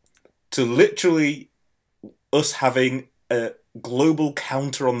gets, to literally us having a global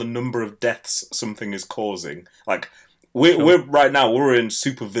counter on the number of deaths something is causing, like we're right now we're in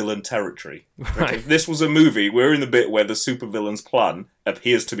supervillain territory. Right. If this was a movie, we're in the bit where the supervillain's plan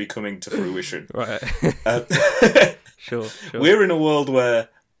appears to be coming to fruition. Right. Uh, Sure. We're in a world where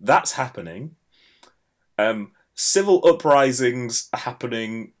that's happening. Civil uprisings are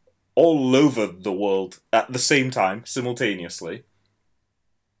happening all over the world at the same time, simultaneously.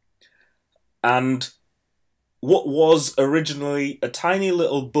 And what was originally a tiny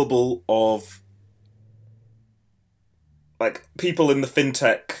little bubble of like people in the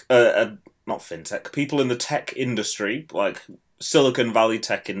people in the tech industry, like Silicon Valley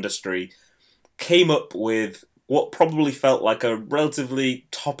tech industry, came up with what probably felt like a relatively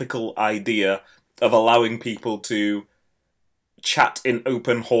topical idea of allowing people to chat in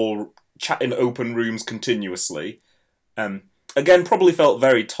open rooms continuously. Again, probably felt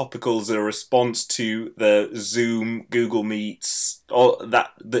very topical as a response to the Zoom, Google Meets, or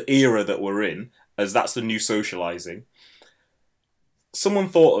the era that we're in, as that's the new socializing. Someone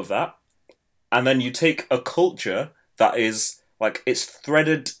thought of that, and then you take a culture that is like it's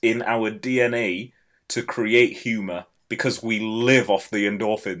threaded in our DNA to create humor because we live off the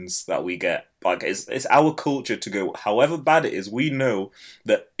endorphins that we get. Like it's our culture to go, however bad it is, we know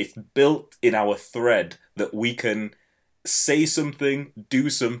that it's built in our thread that we can say something, do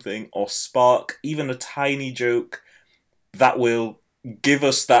something, or spark even a tiny joke that will give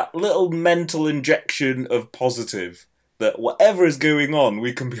us that little mental injection of positive. That whatever is going on,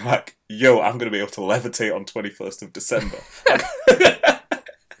 we can be like, yo, I'm going to be able to levitate on 21st of December.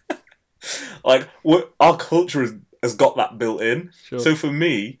 Like our culture has got that built in. Sure. So for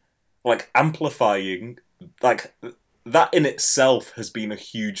me, like amplifying, like that in itself has been a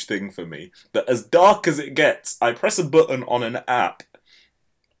huge thing for me. That as dark as it gets, I press a button on an app,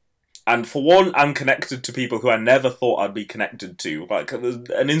 and for one, I'm connected to people who I never thought I'd be connected to. Like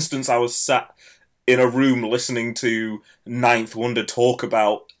an instance, I was sat in a room listening to Ninth Wonder talk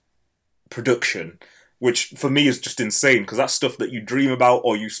about production, which for me is just insane, because that's stuff that you dream about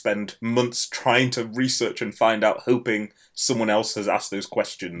or you spend months trying to research and find out, hoping someone else has asked those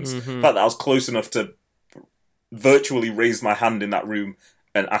questions. Mm-hmm. In fact, I was close enough to virtually raise my hand in that room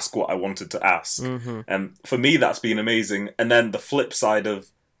and ask what I wanted to ask. Mm-hmm. And for me, that's been amazing. And then the flip side of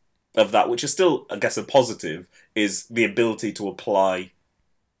that, which is still, I guess, a positive, is the ability to apply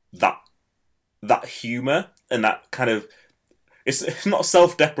that humor and that kind of it's not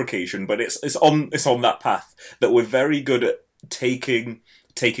self-deprecation, but it's on that path that we're very good at taking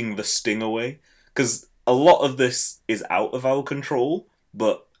the sting away, because a lot of this is out of our control,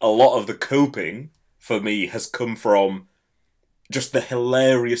 but a lot of the coping for me has come from just the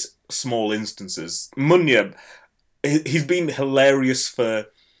hilarious small instances. Munya, he's been hilarious for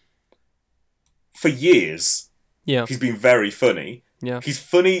years. Yeah. He's been very funny. Yeah. He's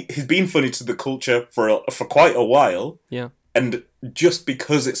funny. He's been funny to the culture for quite a while. Yeah. And just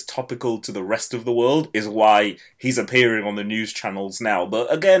because it's topical to the rest of the world is why he's appearing on the news channels now.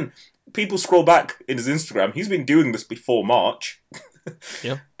 But again, people scroll back in his Instagram. He's been doing this before March.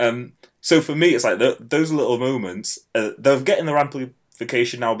 Yeah. So for me, it's like those little moments. They're getting their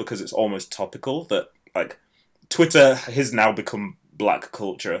amplification now because it's almost topical. That like Twitter has now become black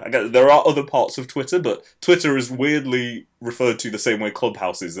culture. I guess there are other parts of Twitter, but Twitter is weirdly referred to the same way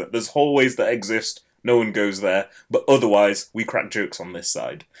Clubhouse is. That there's hallways that exist. No one goes there, but otherwise we crack jokes on this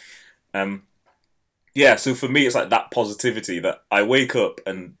side. Yeah, so for me it's like that positivity that I wake up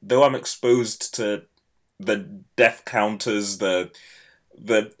and though I'm exposed to the death counters, the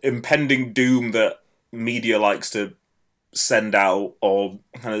impending doom that media likes to send out, or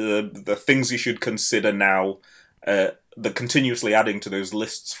kind of the things you should consider now, the continuously adding to those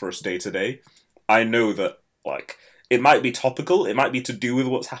lists for us day to day, I know that like it might be topical, it might be to do with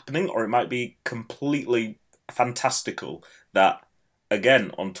what's happening, or it might be completely fantastical that,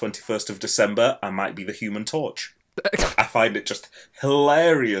 again, on 21st of December, I might be the Human Torch. I find it just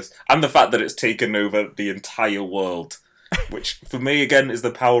hilarious. And the fact that it's taken over the entire world, which, for me, again, is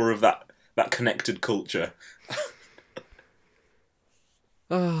the power of that connected culture.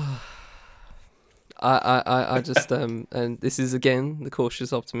 I just, and this is, again, the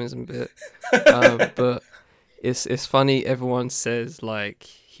cautious optimism bit, but... It's funny, everyone says, like,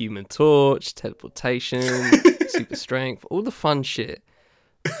 Human Torch, teleportation, super strength, all the fun shit.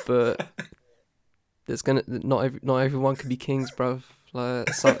 But there's not everyone can be kings, bruv.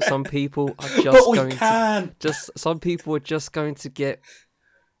 Like, some people are some people are just going to get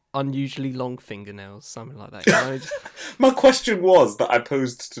unusually long fingernails, something like that. You know? My question was that I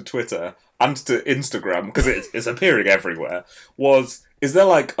posed to Twitter and to Instagram, because it's appearing everywhere, was... Is there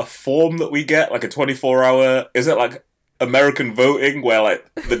like a form that we get, like a 24-hour? Is it like American voting where like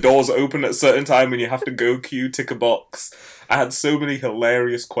the doors open at a certain time and you have to go queue, tick a box. I had so many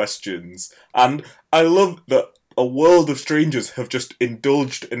hilarious questions, and I love that a world of strangers have just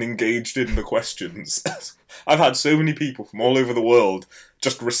indulged and engaged in the questions. I've had so many people from all over the world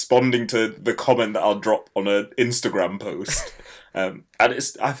just responding to the comment that I'll drop on an Instagram post. And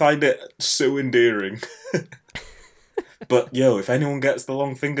I find it so endearing. But yo, if anyone gets the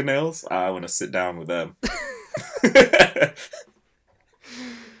long fingernails, I want to sit down with them.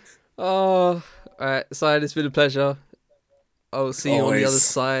 Oh, alright, Side, it's been a pleasure. I'll see you on the other Always.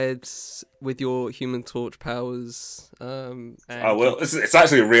 side with your Human Torch powers. And I will. It's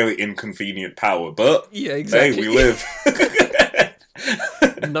actually a really inconvenient power, but yeah, exactly. hey, we live.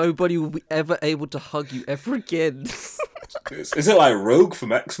 Nobody will be ever able to hug you ever again. Is it like Rogue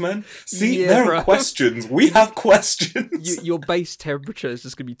from X-Men? See, Yeah, there bro. are questions. We have questions. Your base temperature is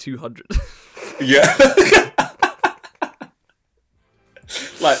just gonna be 200. Yeah.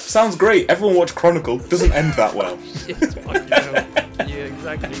 Like, sounds great. Everyone watch Chronicle. Doesn't end that well. Yes, fucking hell. Yeah,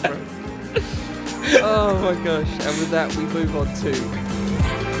 exactly, bro. Oh my gosh. And with that, we move on to...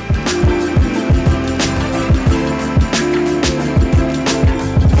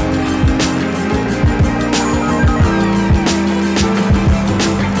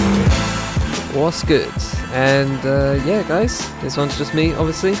 What's good? And yeah, guys, this one's just me,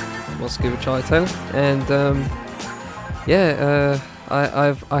 obviously. What's good with Charlie Taylor? And yeah,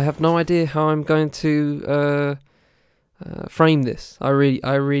 I have no idea how I'm going to frame this. I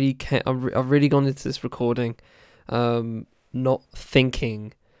really can't. I've really gone into this recording, not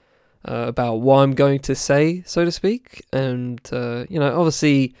thinking about what I'm going to say, so to speak. And you know,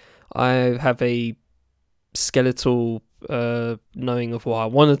 obviously, I have a skeletal knowing of what I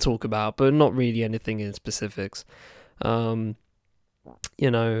want to talk about, but not really anything in specifics. You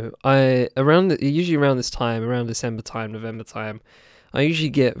know, usually around this time, around December time, November time, I usually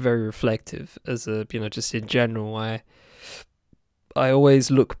get very reflective as a, you know, just in general. I always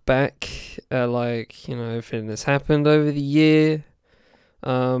look back at, like, you know, everything that's happened over the year.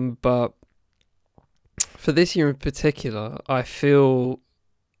 But for this year in particular, I feel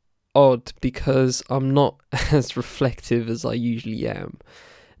odd because I'm not as reflective as I usually am.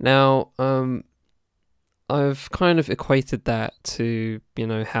 Now, I've kind of equated that to, you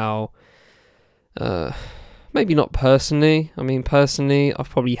know, how, maybe not personally. I mean, personally, I've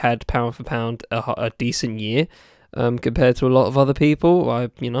probably had pound for pound a decent year, compared to a lot of other people.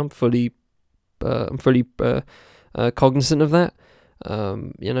 I'm fully cognizant of that.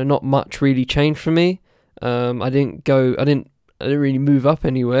 You know, not much really changed for me. I didn't really move up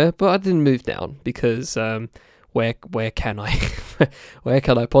anywhere, but I didn't move down because where can I where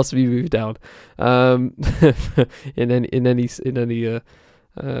can I possibly move down in any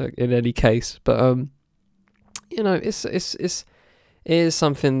case? But you know, it is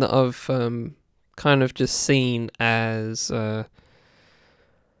something that I've kind of just seen as a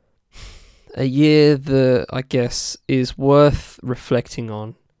year that I guess is worth reflecting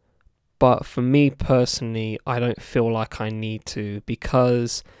on. But for me personally, I don't feel like I need to,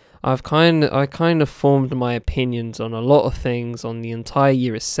 because I kind of formed my opinions on a lot of things on the entire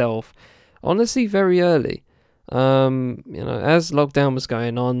year itself, honestly, very early. You know, as lockdown was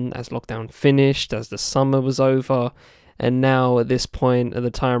going on, as lockdown finished, as the summer was over, and now at this point, at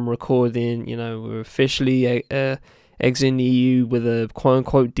the time recording, you know, we're officially exiting the EU with a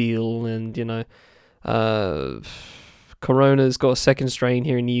quote-unquote deal, and, you know, Corona's got a second strain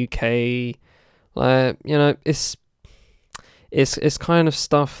here in the UK. Like, you know, it's kind of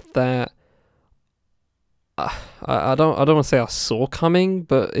stuff that I don't want to say I saw coming,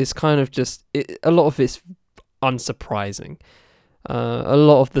 but it's kind of just a lot of it's unsurprising. A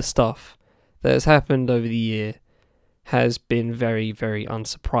lot of the stuff that has happened over the year has been very, very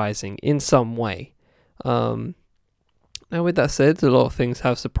unsurprising in some way. Now, with that said, a lot of things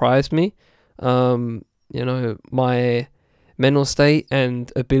have surprised me. You know, my mental state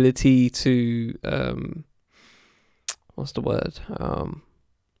and ability to,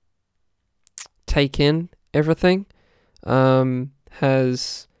 take in everything,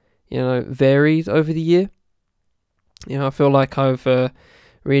 has, you know, varied over the year. You know, I feel like I've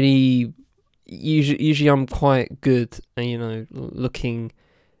really, usually I'm quite good at, you know, looking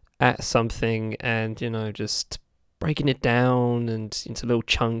at something and, you know, just breaking it down and into little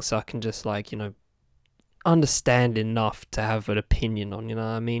chunks I can just, like, you know, understand enough to have an opinion on, you know what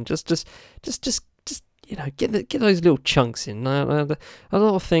I mean? Just you know, get those little chunks in. A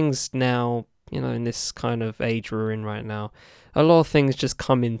lot of things now, you know, in this kind of age we're in right now, a lot of things just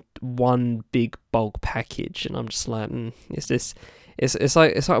come in one big bulk package, and I'm just like, is it's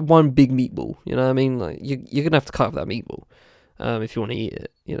like one big meatball. You know what I mean? Like you're gonna have to cut up that meatball if you want to eat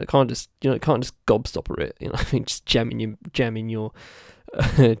it. You know, can't just gobstopper it. You know what I mean? Just jam your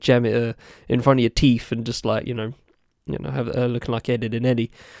jam it in front of your teeth and just like you know have it looking like Ed and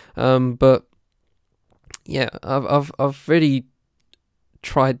Eddie. But yeah, I've really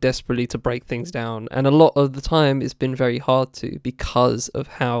tried desperately to break things down, and a lot of the time it's been very hard to because of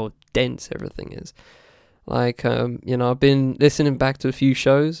how dense everything is. Like I've been listening back to a few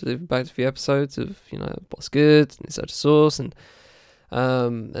shows, back to a few episodes of What's Good and Such a Source and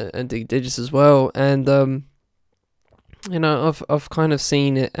Dig Digits as well, and I've kind of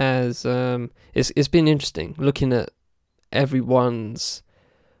seen it as it's been interesting looking at everyone's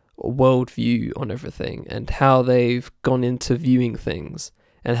worldview on everything and how they've gone into viewing things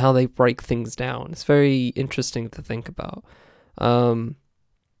and how they break things down. It's very interesting to think about. But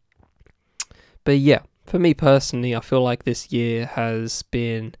yeah, for me personally, I feel like this year has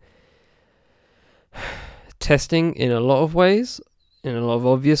been testing in a lot of ways, in a lot of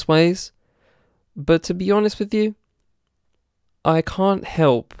obvious ways. But to be honest with you, I can't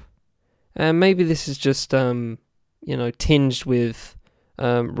help, and maybe this is just tinged with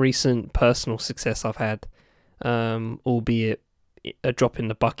recent personal success I've had, albeit a drop in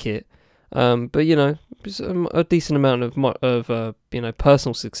the bucket. But a decent amount of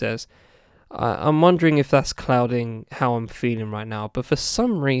personal success. I'm wondering if that's clouding how I'm feeling right now. But for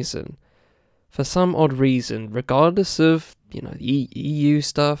some odd reason, regardless of EU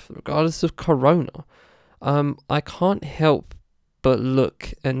stuff, regardless of Corona, I can't help but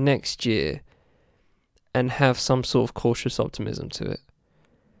look at next year and have some sort of cautious optimism to it.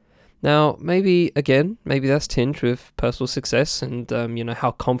 Now, maybe that's tinged with personal success and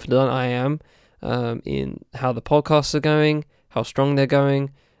how confident I am in how the podcasts are going, how strong they're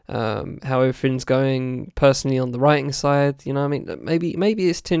going. How everything's going personally on the writing side, you know what I mean? Maybe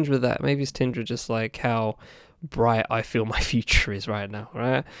it's tinged with that. Maybe it's tinged with just like how bright I feel my future is right now,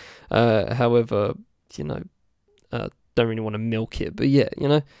 right? However, don't really want to milk it, but yeah,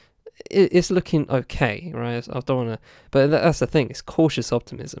 it's looking okay, right? I don't want to, but that's the thing. It's cautious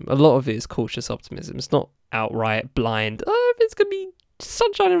optimism. A lot of it is cautious optimism. It's not outright blind. Oh, it's gonna be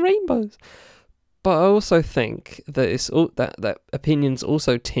sunshine and rainbows. But I also think that it's all that opinions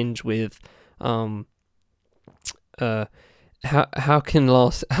also tinge with how can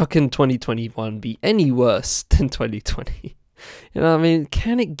 2021 be any worse than 2020? You know what I mean?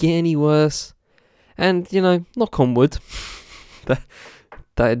 Can it get any worse? And knock on wood that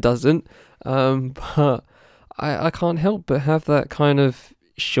it doesn't. But I can't help but have that kind of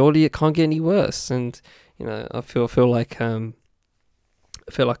surely it can't get any worse. And I feel like I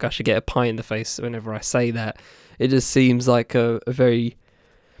should get a pie in the face whenever I say that. It just seems like a very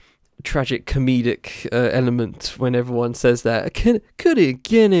tragic comedic element when everyone says that. Could it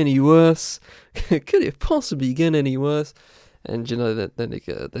get any worse? Could it possibly get any worse? And then they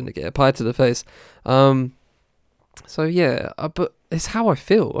get a pie to the face. So yeah, but it's how I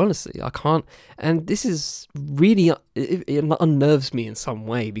feel, honestly. I can't, and this is really it unnerves me in some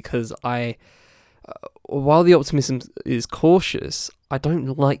way because while the optimism is cautious, I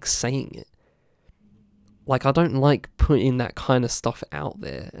don't like saying it. Like, I don't like putting that kind of stuff out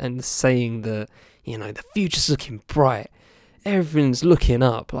there and saying that, the future's looking bright, everything's looking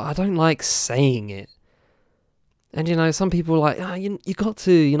up. Like, I don't like saying it. And, some people are like, you got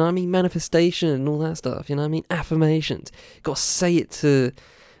to, manifestation and all that stuff, affirmations. You got to say it to,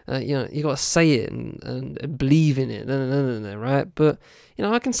 you got to say it and believe in it, right? But,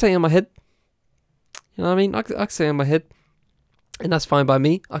 I can say it in my head. I can say it in my head. And that's fine by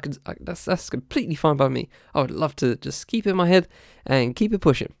me. That's completely fine by me. I would love to just keep it in my head and keep it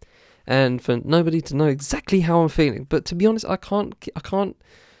pushing, and for nobody to know exactly how I'm feeling. But to be honest, I can't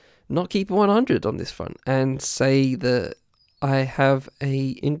not keep 100 on this front and say that I have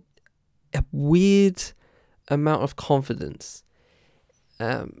a weird amount of confidence.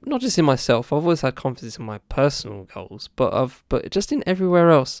 Not just in myself. I've always had confidence in my personal goals, but just in everywhere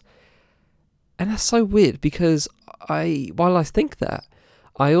else. And that's so weird because while I think that,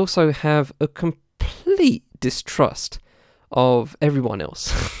 I also have a complete distrust of everyone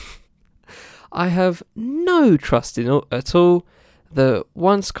else. I have no trust in it at all that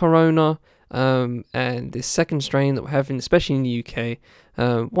once Corona and this second strain that we're having, especially in the UK,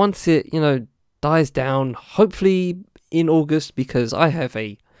 once it dies down, hopefully in August, because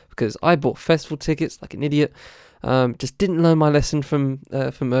I bought festival tickets like an idiot. Just didn't learn my lesson from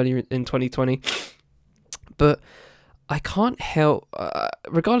earlier in 2020. But I can't help,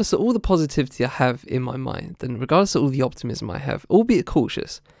 regardless of all the positivity I have in my mind, and regardless of all the optimism I have, albeit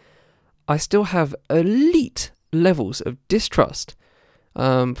cautious, I still have elite levels of distrust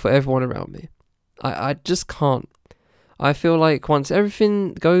for everyone around me. I just can't. I feel like once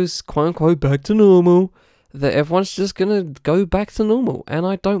everything goes quote unquote back to normal, that everyone's just gonna go back to normal, and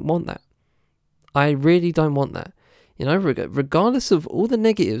I don't want that. I really don't want that. You know, regardless of all the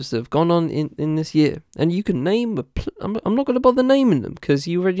negatives that have gone on in this year, and you can name, I'm not going to bother naming them because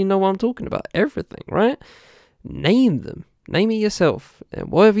you already know what I'm talking about. Everything, right? Name them. Name it yourself.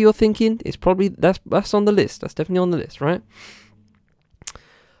 And whatever you're thinking, it's probably, that's on the list. That's definitely on the list, right?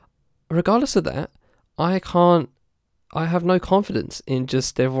 Regardless of that, I have no confidence in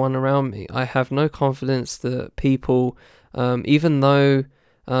just everyone around me. I have no confidence that people, even though,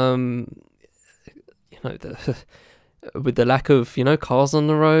 with the lack of, cars on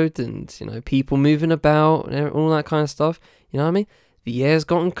the road and, people moving about and all that kind of stuff, you know what I mean? The air's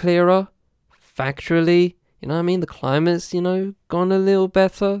gotten clearer, factually, you know what I mean? The climate's, gone a little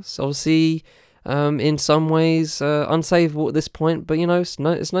better. So obviously, in some ways, unsavable at this point, but, it's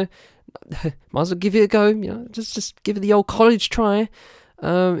no, might as well give it a go, just give it the old college try.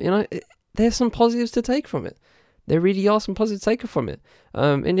 There's some positives to take from it. There really are some positives to take from it.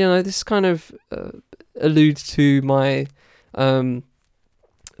 And, this kind of alludes to my performatively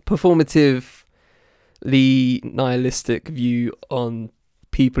nihilistic view on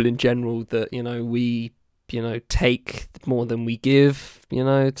people in general, that, we, take more than we give,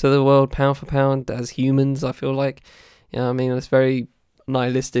 to the world pound for pound as humans. I feel like, it's very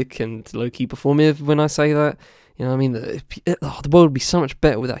nihilistic and low-key performative when I say that. The world would be so much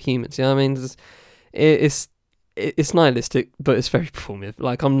better without humans. It's nihilistic, but it's very performative.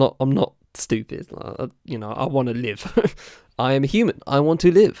 Like, I'm not stupid. I want to live. I am a human. I want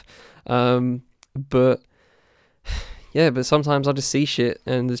to live. But sometimes I just see shit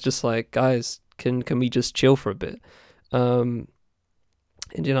and it's just like, guys, can we just chill for a bit? And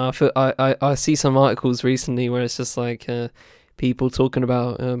I see some articles recently where it's just like people talking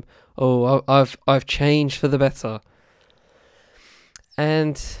about I've changed for the better,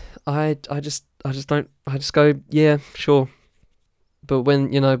 and I just go, yeah, sure. But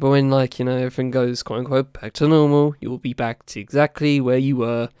when everything goes quote unquote back to normal, you'll be back to exactly where you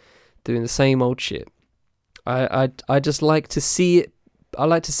were, doing the same old shit. I just like to see it. I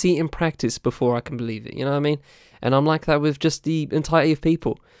like to see it in practice before I can believe it. You know what I mean? And I'm like that with just the entirety of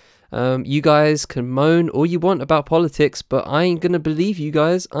people. You guys can moan all you want about politics, but I ain't gonna believe you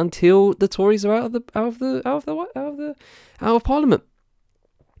guys until the Tories are out of Parliament,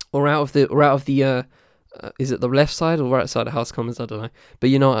 or out of the is it the left side or right side of House of Commons? I don't know, but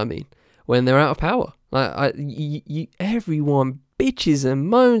you know what I mean. When they're out of power, like everyone bitches and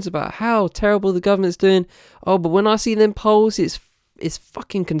moans about how terrible the government's doing. Oh, but when I see them polls, it's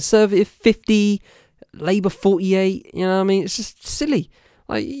fucking Conservative 50, Labour 48. You know what I mean? It's just silly.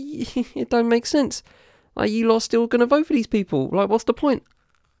 Like, it don't make sense. Like, you lot still gonna vote for these people? Like, what's the point?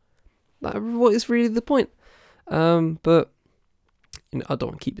 Like, what is really the point? But I don't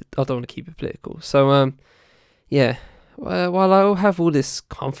want to keep it political. So yeah. While I have all this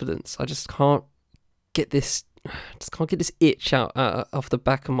confidence, I just can't get this. Just can't get this itch out off the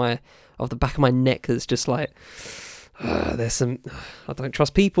back of my neck. That's just like, there's some. I don't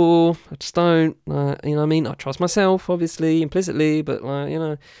trust people. I just don't. You know what I mean? I trust myself, obviously, implicitly, but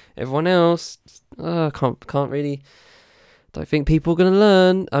everyone else, can't really. Don't think people are gonna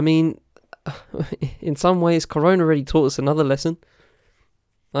learn. I mean, in some ways, Corona already taught us another lesson.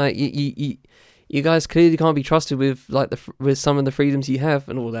 Like, you guys clearly can't be trusted with with some of the freedoms you have,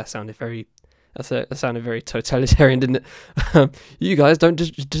 and all that sounded very. That sounded very totalitarian, didn't it? You guys don't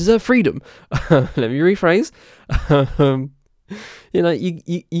deserve freedom. Let me rephrase.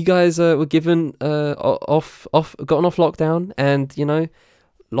 You guys were given gotten off lockdown, and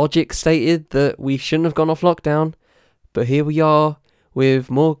logic stated that we shouldn't have gone off lockdown, but here we are with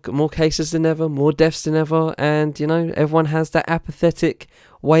more cases than ever, more deaths than ever, and everyone has that apathetic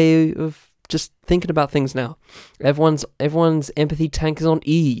way of just thinking about things now. Everyone's empathy tank is on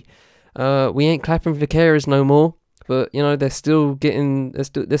E. We ain't clapping for carers no more, but they're still getting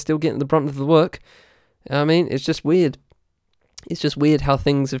the brunt of the work. I mean, it's just weird. It's just weird how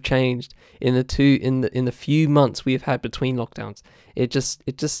things have changed in the few months we have had between lockdowns. It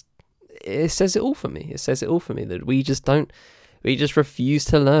says it all for me. It says it all for me that we just refuse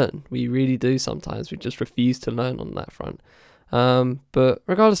to learn. We really do sometimes. We just refuse to learn on that front. But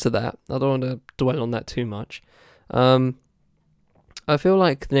regardless of that, I don't want to dwell on that too much. I feel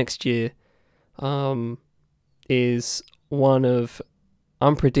like next year is one of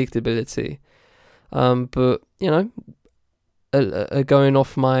unpredictability. But going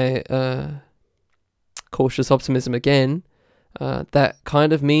off my cautious optimism again, that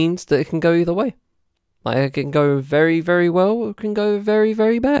kind of means that it can go either way. Like, it can go very, very well, or it can go very,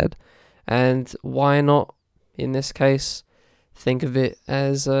 very bad. And why not, in this case, think of it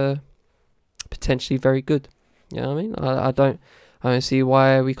as potentially very good? You know what I mean? I don't see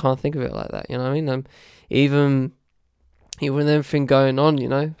why we can't think of it like that. You know what I mean? Even with everything going on, you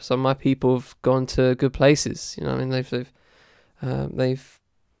know, some of my people have gone to good places. You know what I mean? They've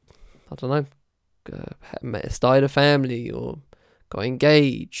I don't know, started a family, or got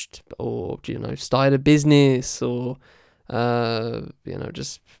engaged, or, you know, started a business, or you know,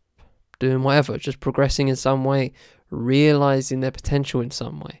 just doing whatever, just progressing in some way, realizing their potential in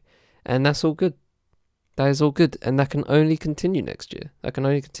some way, and that's all good. That is all good, and that can only continue next year. That can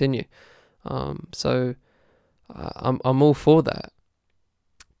only continue. So I'm all for that.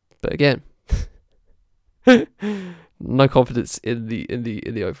 But again, no confidence in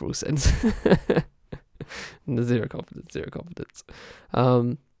the overall sense. Zero confidence.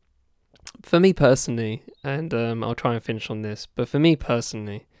 For me personally, and I'll try and finish on this, but for me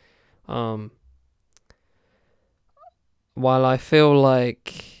personally, while I feel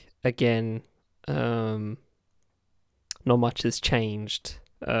like, again, not much has changed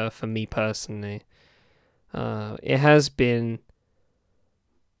for me personally, it has been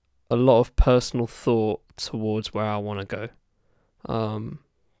a lot of personal thought towards where I want to go,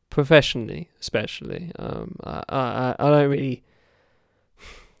 professionally especially. I don't really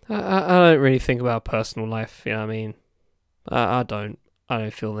I don't really think about personal life, you know what I mean? I don't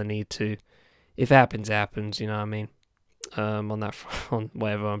feel the need to. If it happens, it happens, you know what I mean? On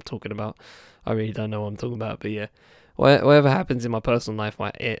whatever I'm talking about, I really don't know what I'm talking about, but yeah, whatever happens in my personal life,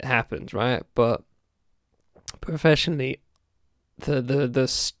 it happens, right? But professionally, the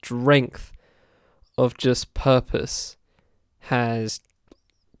strength of just purpose has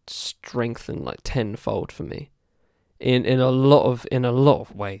strengthened like tenfold for me in a lot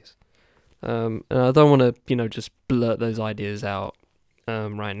of ways. And I don't want to, you know, just blurt those ideas out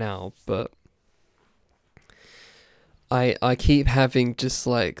right now, but I keep having just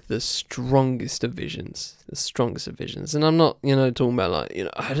like the strongest of visions, and I'm not, you know, talking about like, you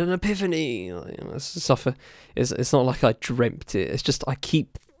know, I had an epiphany, you know, it's not like I dreamt it. It's just I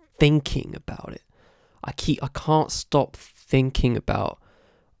keep thinking about it. I can't stop thinking about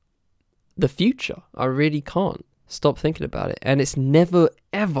the future. I really can't stop thinking about it, and it's never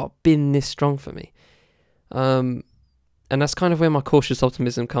ever been this strong for me. And that's kind of where my cautious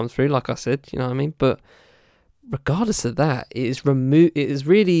optimism comes through, like I said, you know what I mean? But regardless of that, it is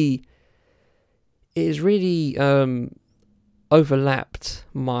really overlapped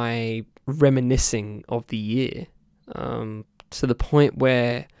my reminiscing of the year, to the point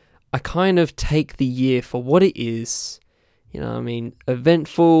where I kind of take the year for what it is, you know what I mean,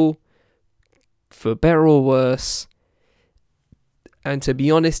 eventful, for better or worse. And to be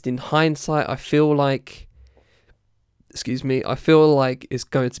honest, in hindsight, I feel like it's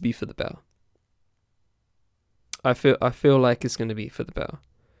going to be for the better. I feel like it's going to be for the better.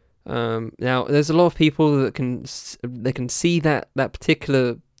 Now, there's a lot of people that can see that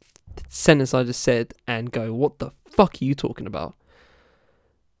particular sentence I just said and go, "What the fuck are you talking about?"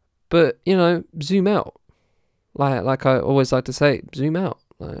 But, you know, zoom out. Like I always like to say, zoom out.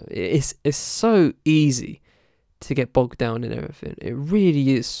 It's so easy to get bogged down in everything. It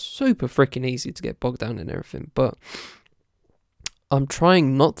really is super freaking easy to get bogged down in everything. But I'm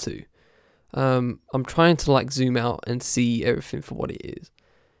trying not to. I'm trying to like zoom out and see everything for what it is.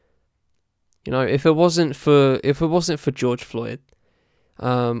 You know, if it wasn't for George Floyd,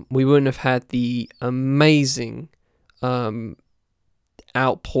 we wouldn't have had the amazing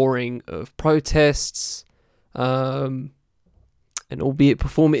outpouring of protests, and albeit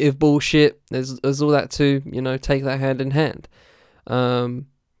performative bullshit. There's all that too. You know, take that hand in hand.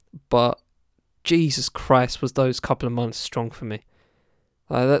 But Jesus Christ, was those couple of months strong for me.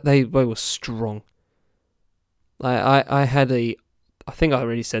 They were strong. I think I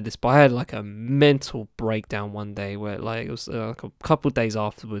already said this, but I had like a mental breakdown one day where like it was like a couple of days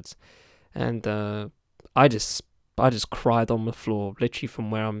afterwards, and I just cried on the floor, literally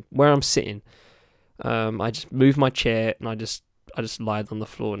from where I'm sitting. I just moved my chair and I just lied on the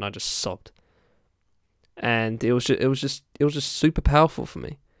floor and I just sobbed. And it was just super powerful for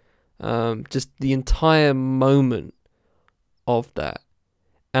me. Just the entire moment of that.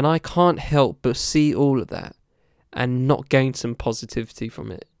 And I can't help but see all of that and not gain some positivity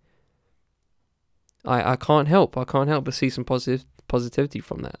from it. I can't help but see some positivity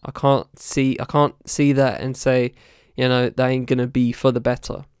from that. I can't see that and say, you know, that ain't gonna be for the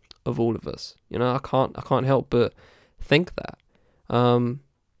better of all of us. You know, I can't help but think that.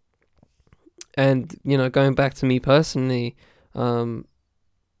 And, you know, going back to me personally,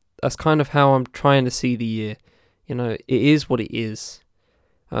 that's kind of how I'm trying to see the year. You know, it is what it is.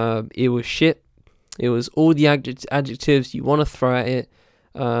 It was shit. It was all the adjectives you want to throw at it.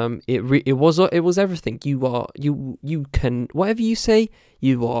 It was everything. You can, whatever you say,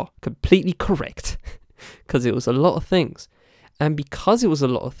 you are completely correct, because it was a lot of things. And because it was a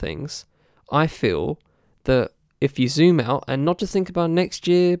lot of things, I feel that if you zoom out and not just think about next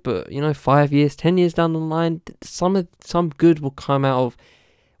year, but, you know, 5 years, 10 years down the line, some good will come out of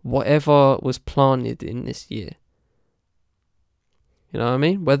whatever was planted in this year. You know what I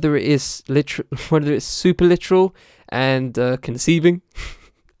mean? Whether it is whether it's super literal and conceiving,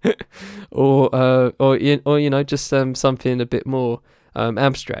 or you know, just something a bit more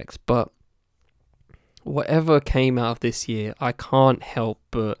abstract. But whatever came out of this year, I can't help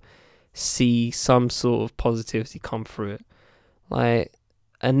but see some sort of positivity come through it. Like,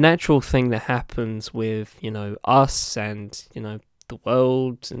 a natural thing that happens with, you know, us and, you know, the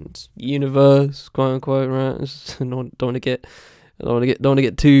world and universe, quote unquote, right? don't want to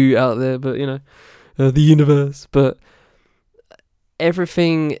get too out there, but, you know, the universe. But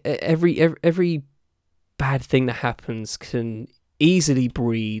everything, every bad thing that happens can easily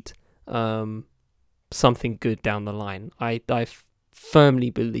breed something good down the line. I firmly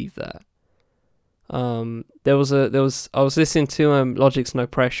believe that. I was listening to Logic's No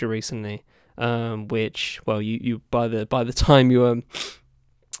Pressure recently, which, well, you by the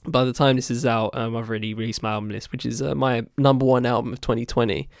time this is out, I've already released my album list, which is my number one album of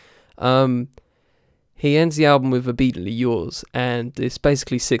 2020. He ends the album with Obediently Yours, and it's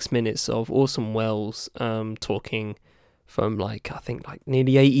basically 6 minutes of Orson Welles talking from, I think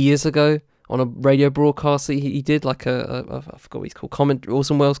nearly 8 years ago on a radio broadcast that he did, I forgot what he's called,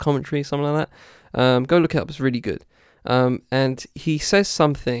 Orson Welles commentary, something like that. Go look it up, it's really good. And he says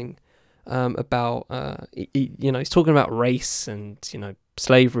something about, he's talking about race and,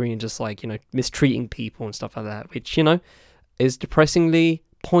 slavery and just mistreating people and stuff like that, which, is depressingly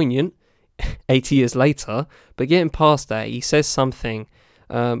poignant 80 years later. But getting past that, he says something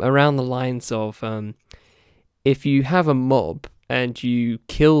around the lines of, if you have a mob and you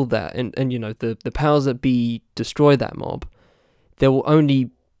kill that and the powers that be destroy that mob, there will only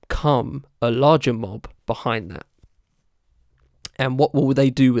come a larger mob behind that. And what will they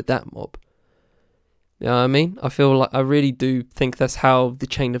do with that mob? You know what I mean? I really do think that's how the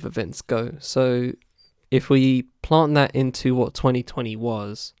chain of events go. So if we plant that into what 2020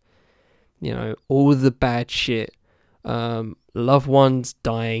 was, all the bad shit, loved ones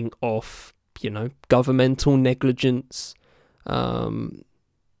dying off, governmental negligence,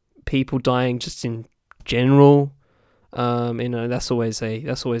 people dying just in general, that's always a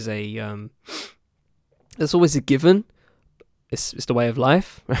given. It's the way of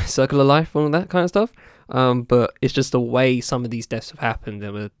life, circle of life, all that kind of stuff. But it's just the way some of these deaths have happened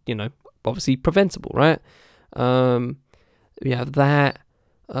that were, obviously preventable, right? We have that,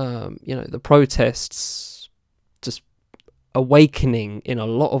 the protests just awakening in a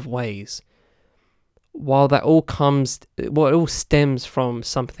lot of ways. While that all it all stems from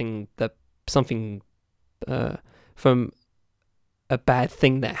something from a bad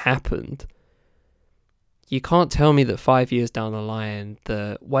thing that happened. You can't tell me that 5 years down the line,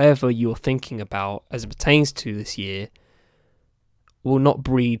 that whatever you're thinking about as it pertains to this year will not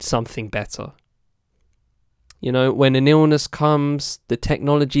breed something better. When an illness comes, the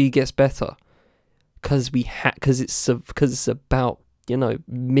technology gets better because it's about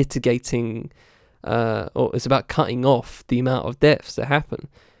mitigating, or it's about cutting off the amount of deaths that happen.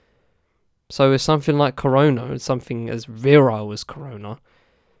 So with something like Corona, something as virile as Corona,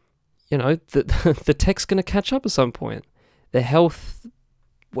 the tech's going to catch up at some point. The health,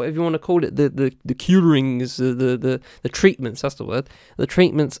 whatever you want to call it, the curings, the treatments, that's the word. The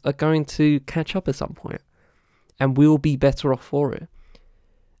treatments are going to catch up at some point, and we'll be better off for it.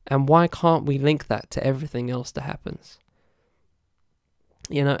 And why can't we link that to everything else that happens?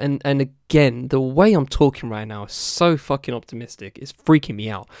 And again, the way I'm talking right now is so fucking optimistic. It's freaking me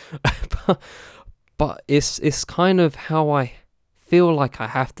out. but it's kind of how I feel like I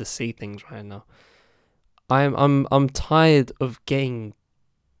have to see things right now. I'm tired of getting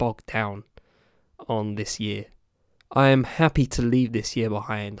bogged down on this year. I am happy to leave this year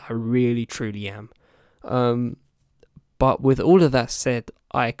behind. I really, truly am. But with all of that said,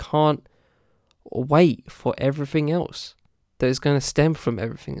 I can't wait for everything else that is going to stem from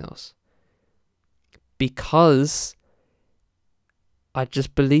everything else. Because I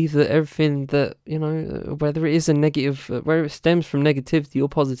just believe that everything that, whether it is a negative, whether it stems from negativity or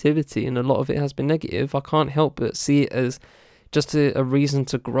positivity, and a lot of it has been negative, I can't help but see it as just a reason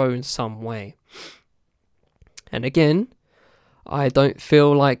to grow in some way. And again, I don't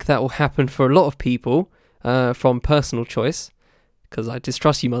feel like that will happen for a lot of people from personal choice, because I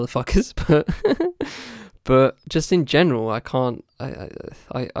distrust you motherfuckers. But just in general, I can't.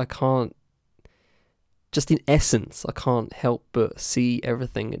 I can't. Just in essence, I can't help but see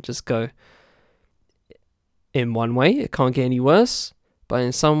everything and just go, in one way, it can't get any worse, but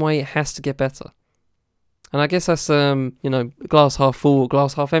in some way, it has to get better. And I guess that's glass half full,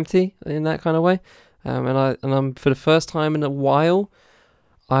 glass half empty in that kind of way. And I'm for the first time in a while,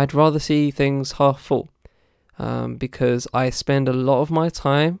 I'd rather see things half full, because I spend a lot of my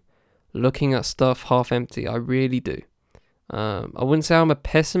time looking at stuff half empty. I really do. I wouldn't say I'm a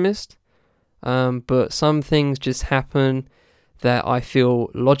pessimist. But some things just happen that I feel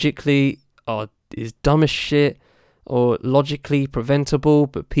logically is dumb as shit, or logically preventable,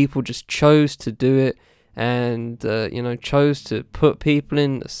 but people just chose to do it, and chose to put people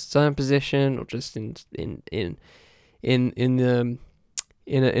in a certain position, or just in an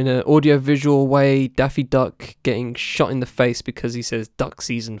audio visual way. Daffy Duck getting shot in the face because he says duck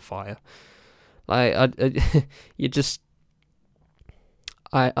season fire. I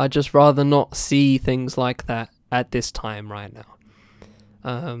just rather not see things like that at this time right now.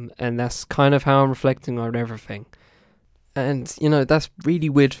 And that's kind of how I'm reflecting on everything. And, that's really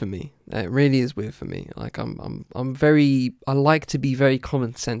weird for me. It really is weird for me. Like, I like to be very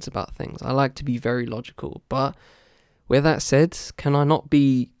common sense about things. I like to be very logical. But with that said, can I not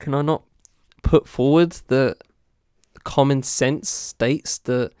put forward the common sense states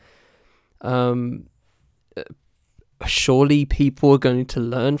that, surely people are going to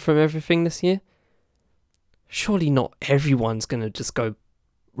learn from everything this year? Surely not everyone's going to just go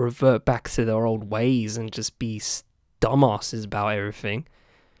revert back to their old ways and just be dumbasses about everything.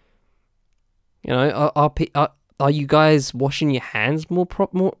 Are you guys washing your hands more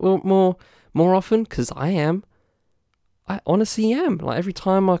often? Because I am. I honestly am. Like, every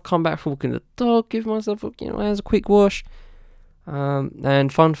time I come back from walking the dog, give myself my hands a quick wash.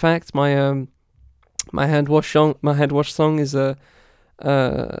 And fun fact, my hand wash song is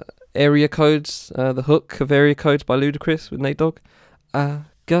Area Codes, the hook of Area Codes by Ludacris with Nate Dogg. I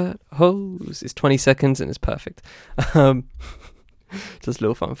got hose. It's 20 seconds and it's perfect. Just a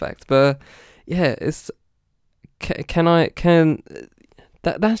little fun fact. But yeah, it's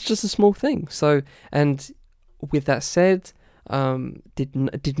that's just a small thing. So, and with that said,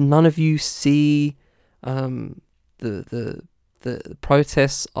 did none of you see the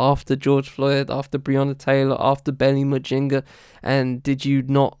protests after George Floyd, after Breonna Taylor, after Benny Mujinga, and did you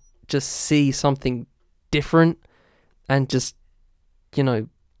not just see something different and just,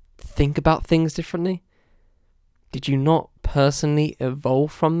 think about things differently? Did you not personally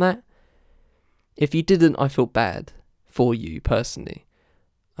evolve from that? If you didn't, I feel bad for you personally.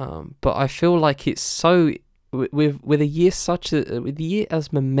 But I feel like it's so, with a year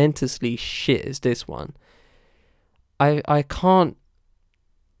as momentously shit as this one, I can't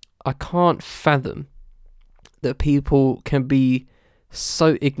fathom that people can be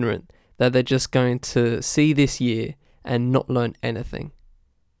so ignorant that they're just going to see this year and not learn anything.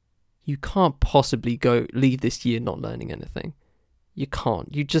 You can't possibly leave this year not learning anything. You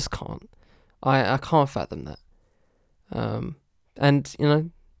can't. You just can't. I can't fathom that.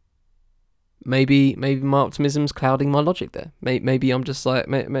 And maybe my optimism's clouding my logic there. Maybe I'm just like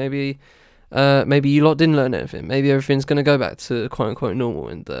maybe you lot didn't learn anything. Maybe everything's going to go back to quote-unquote normal,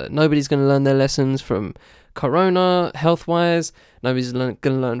 and nobody's going to learn their lessons from Corona, health-wise. Nobody's going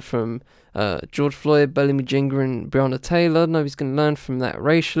to learn from George Floyd, Benny Mujinga, and Breonna Taylor. Nobody's going to learn from that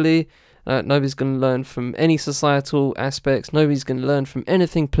racially. Nobody's going to learn from any societal aspects. Nobody's going to learn from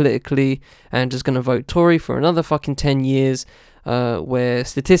anything politically, and just going to vote Tory for another fucking 10 years. Where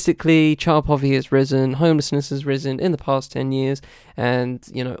statistically child poverty has risen, homelessness has risen in the past 10 years, and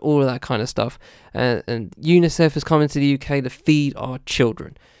all of that kind of stuff, and UNICEF has come into the UK to feed our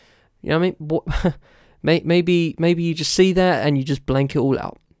children. You know what I mean? What? maybe you just see that and you just blank it all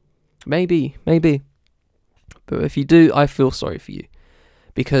out. Maybe. But if you do, I feel sorry for you,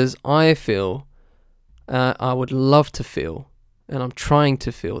 because I feel I would love to feel, and I'm trying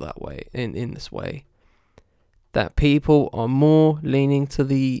to feel that way in this way, that people are more leaning to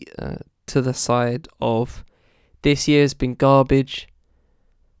the side of this year's been garbage,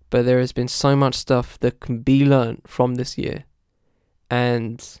 but there has been so much stuff that can be learned from this year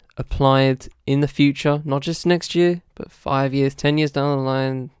and applied in the future, not just next year, but 5 years, 10 years down the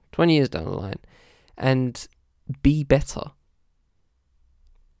line, 20 years down the line, and be better.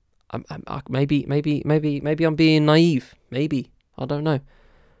 Maybe I'm being naive. Maybe, I don't know.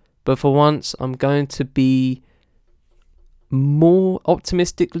 But for once, I'm going to be more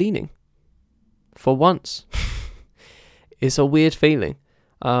optimistic leaning. For once. it's a weird feeling.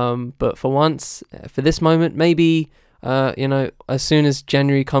 But for once, for this moment, maybe as soon as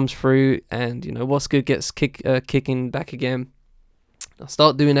January comes through and What's Good gets kicking back again, I'll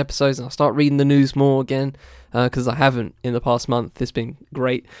start doing episodes and I'll start reading the news more again, because I haven't in the past month. It's been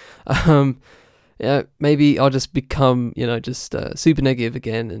great. Maybe I'll just become just super negative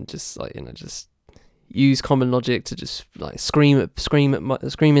again, and just just use common logic to just like scream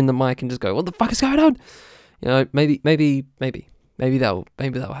in the mic and just go, what the fuck is going on? Maybe that'll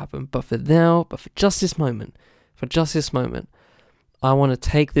happen. But for now, for just this moment, I want to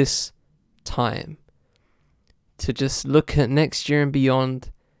take this time to just look at next year and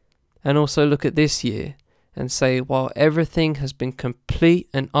beyond, and also look at this year and say, while everything has been complete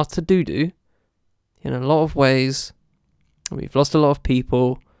and utter doo-doo in a lot of ways, and we've lost a lot of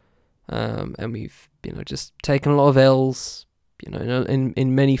people, and we've just taken a lot of L's,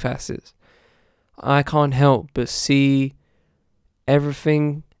 in many facets, I can't help but see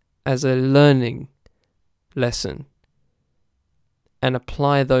everything as a learning lesson and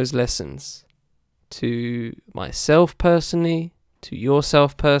apply those lessons to myself personally, to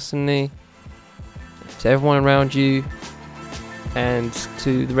yourself personally, to everyone around you, and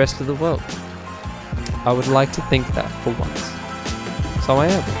to the rest of the world. I would like to think that for once. So I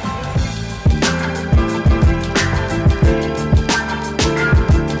am.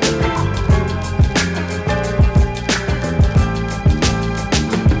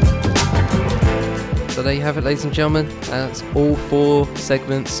 So there you have it, ladies and gentlemen. That's all 4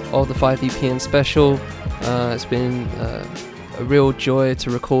 segments of the 5VPN special. It's been a real joy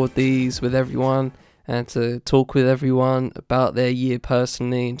to record these with everyone and to talk with everyone about their year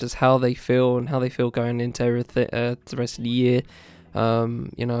personally and just how they feel and how they feel going into everything, the rest of the year. A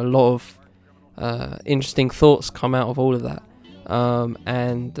lot of interesting thoughts come out of all of that.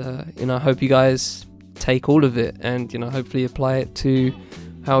 I hope you guys take all of it and hopefully apply it to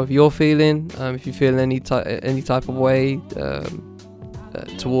however you're feeling. If you feel any type of way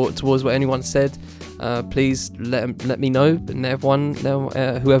towards what anyone said, please let me know and let everyone know,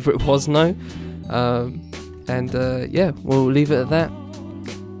 whoever it was, know. We'll leave it at that.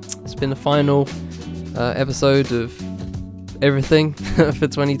 It's been the final episode of everything for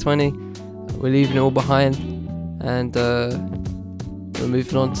 2020. We're leaving it all behind, and we're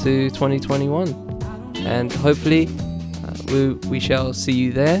moving on to 2021, and hopefully we shall see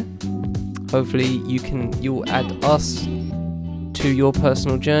you there. Hopefully you'll add us to your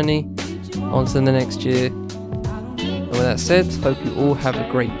personal journey onto the next year. And with that said, hope you all have a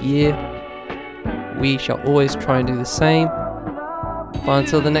great year. We shall always try and do the same. But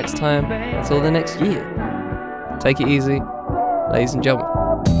until the next time, until the next year, take it easy, ladies and gentlemen.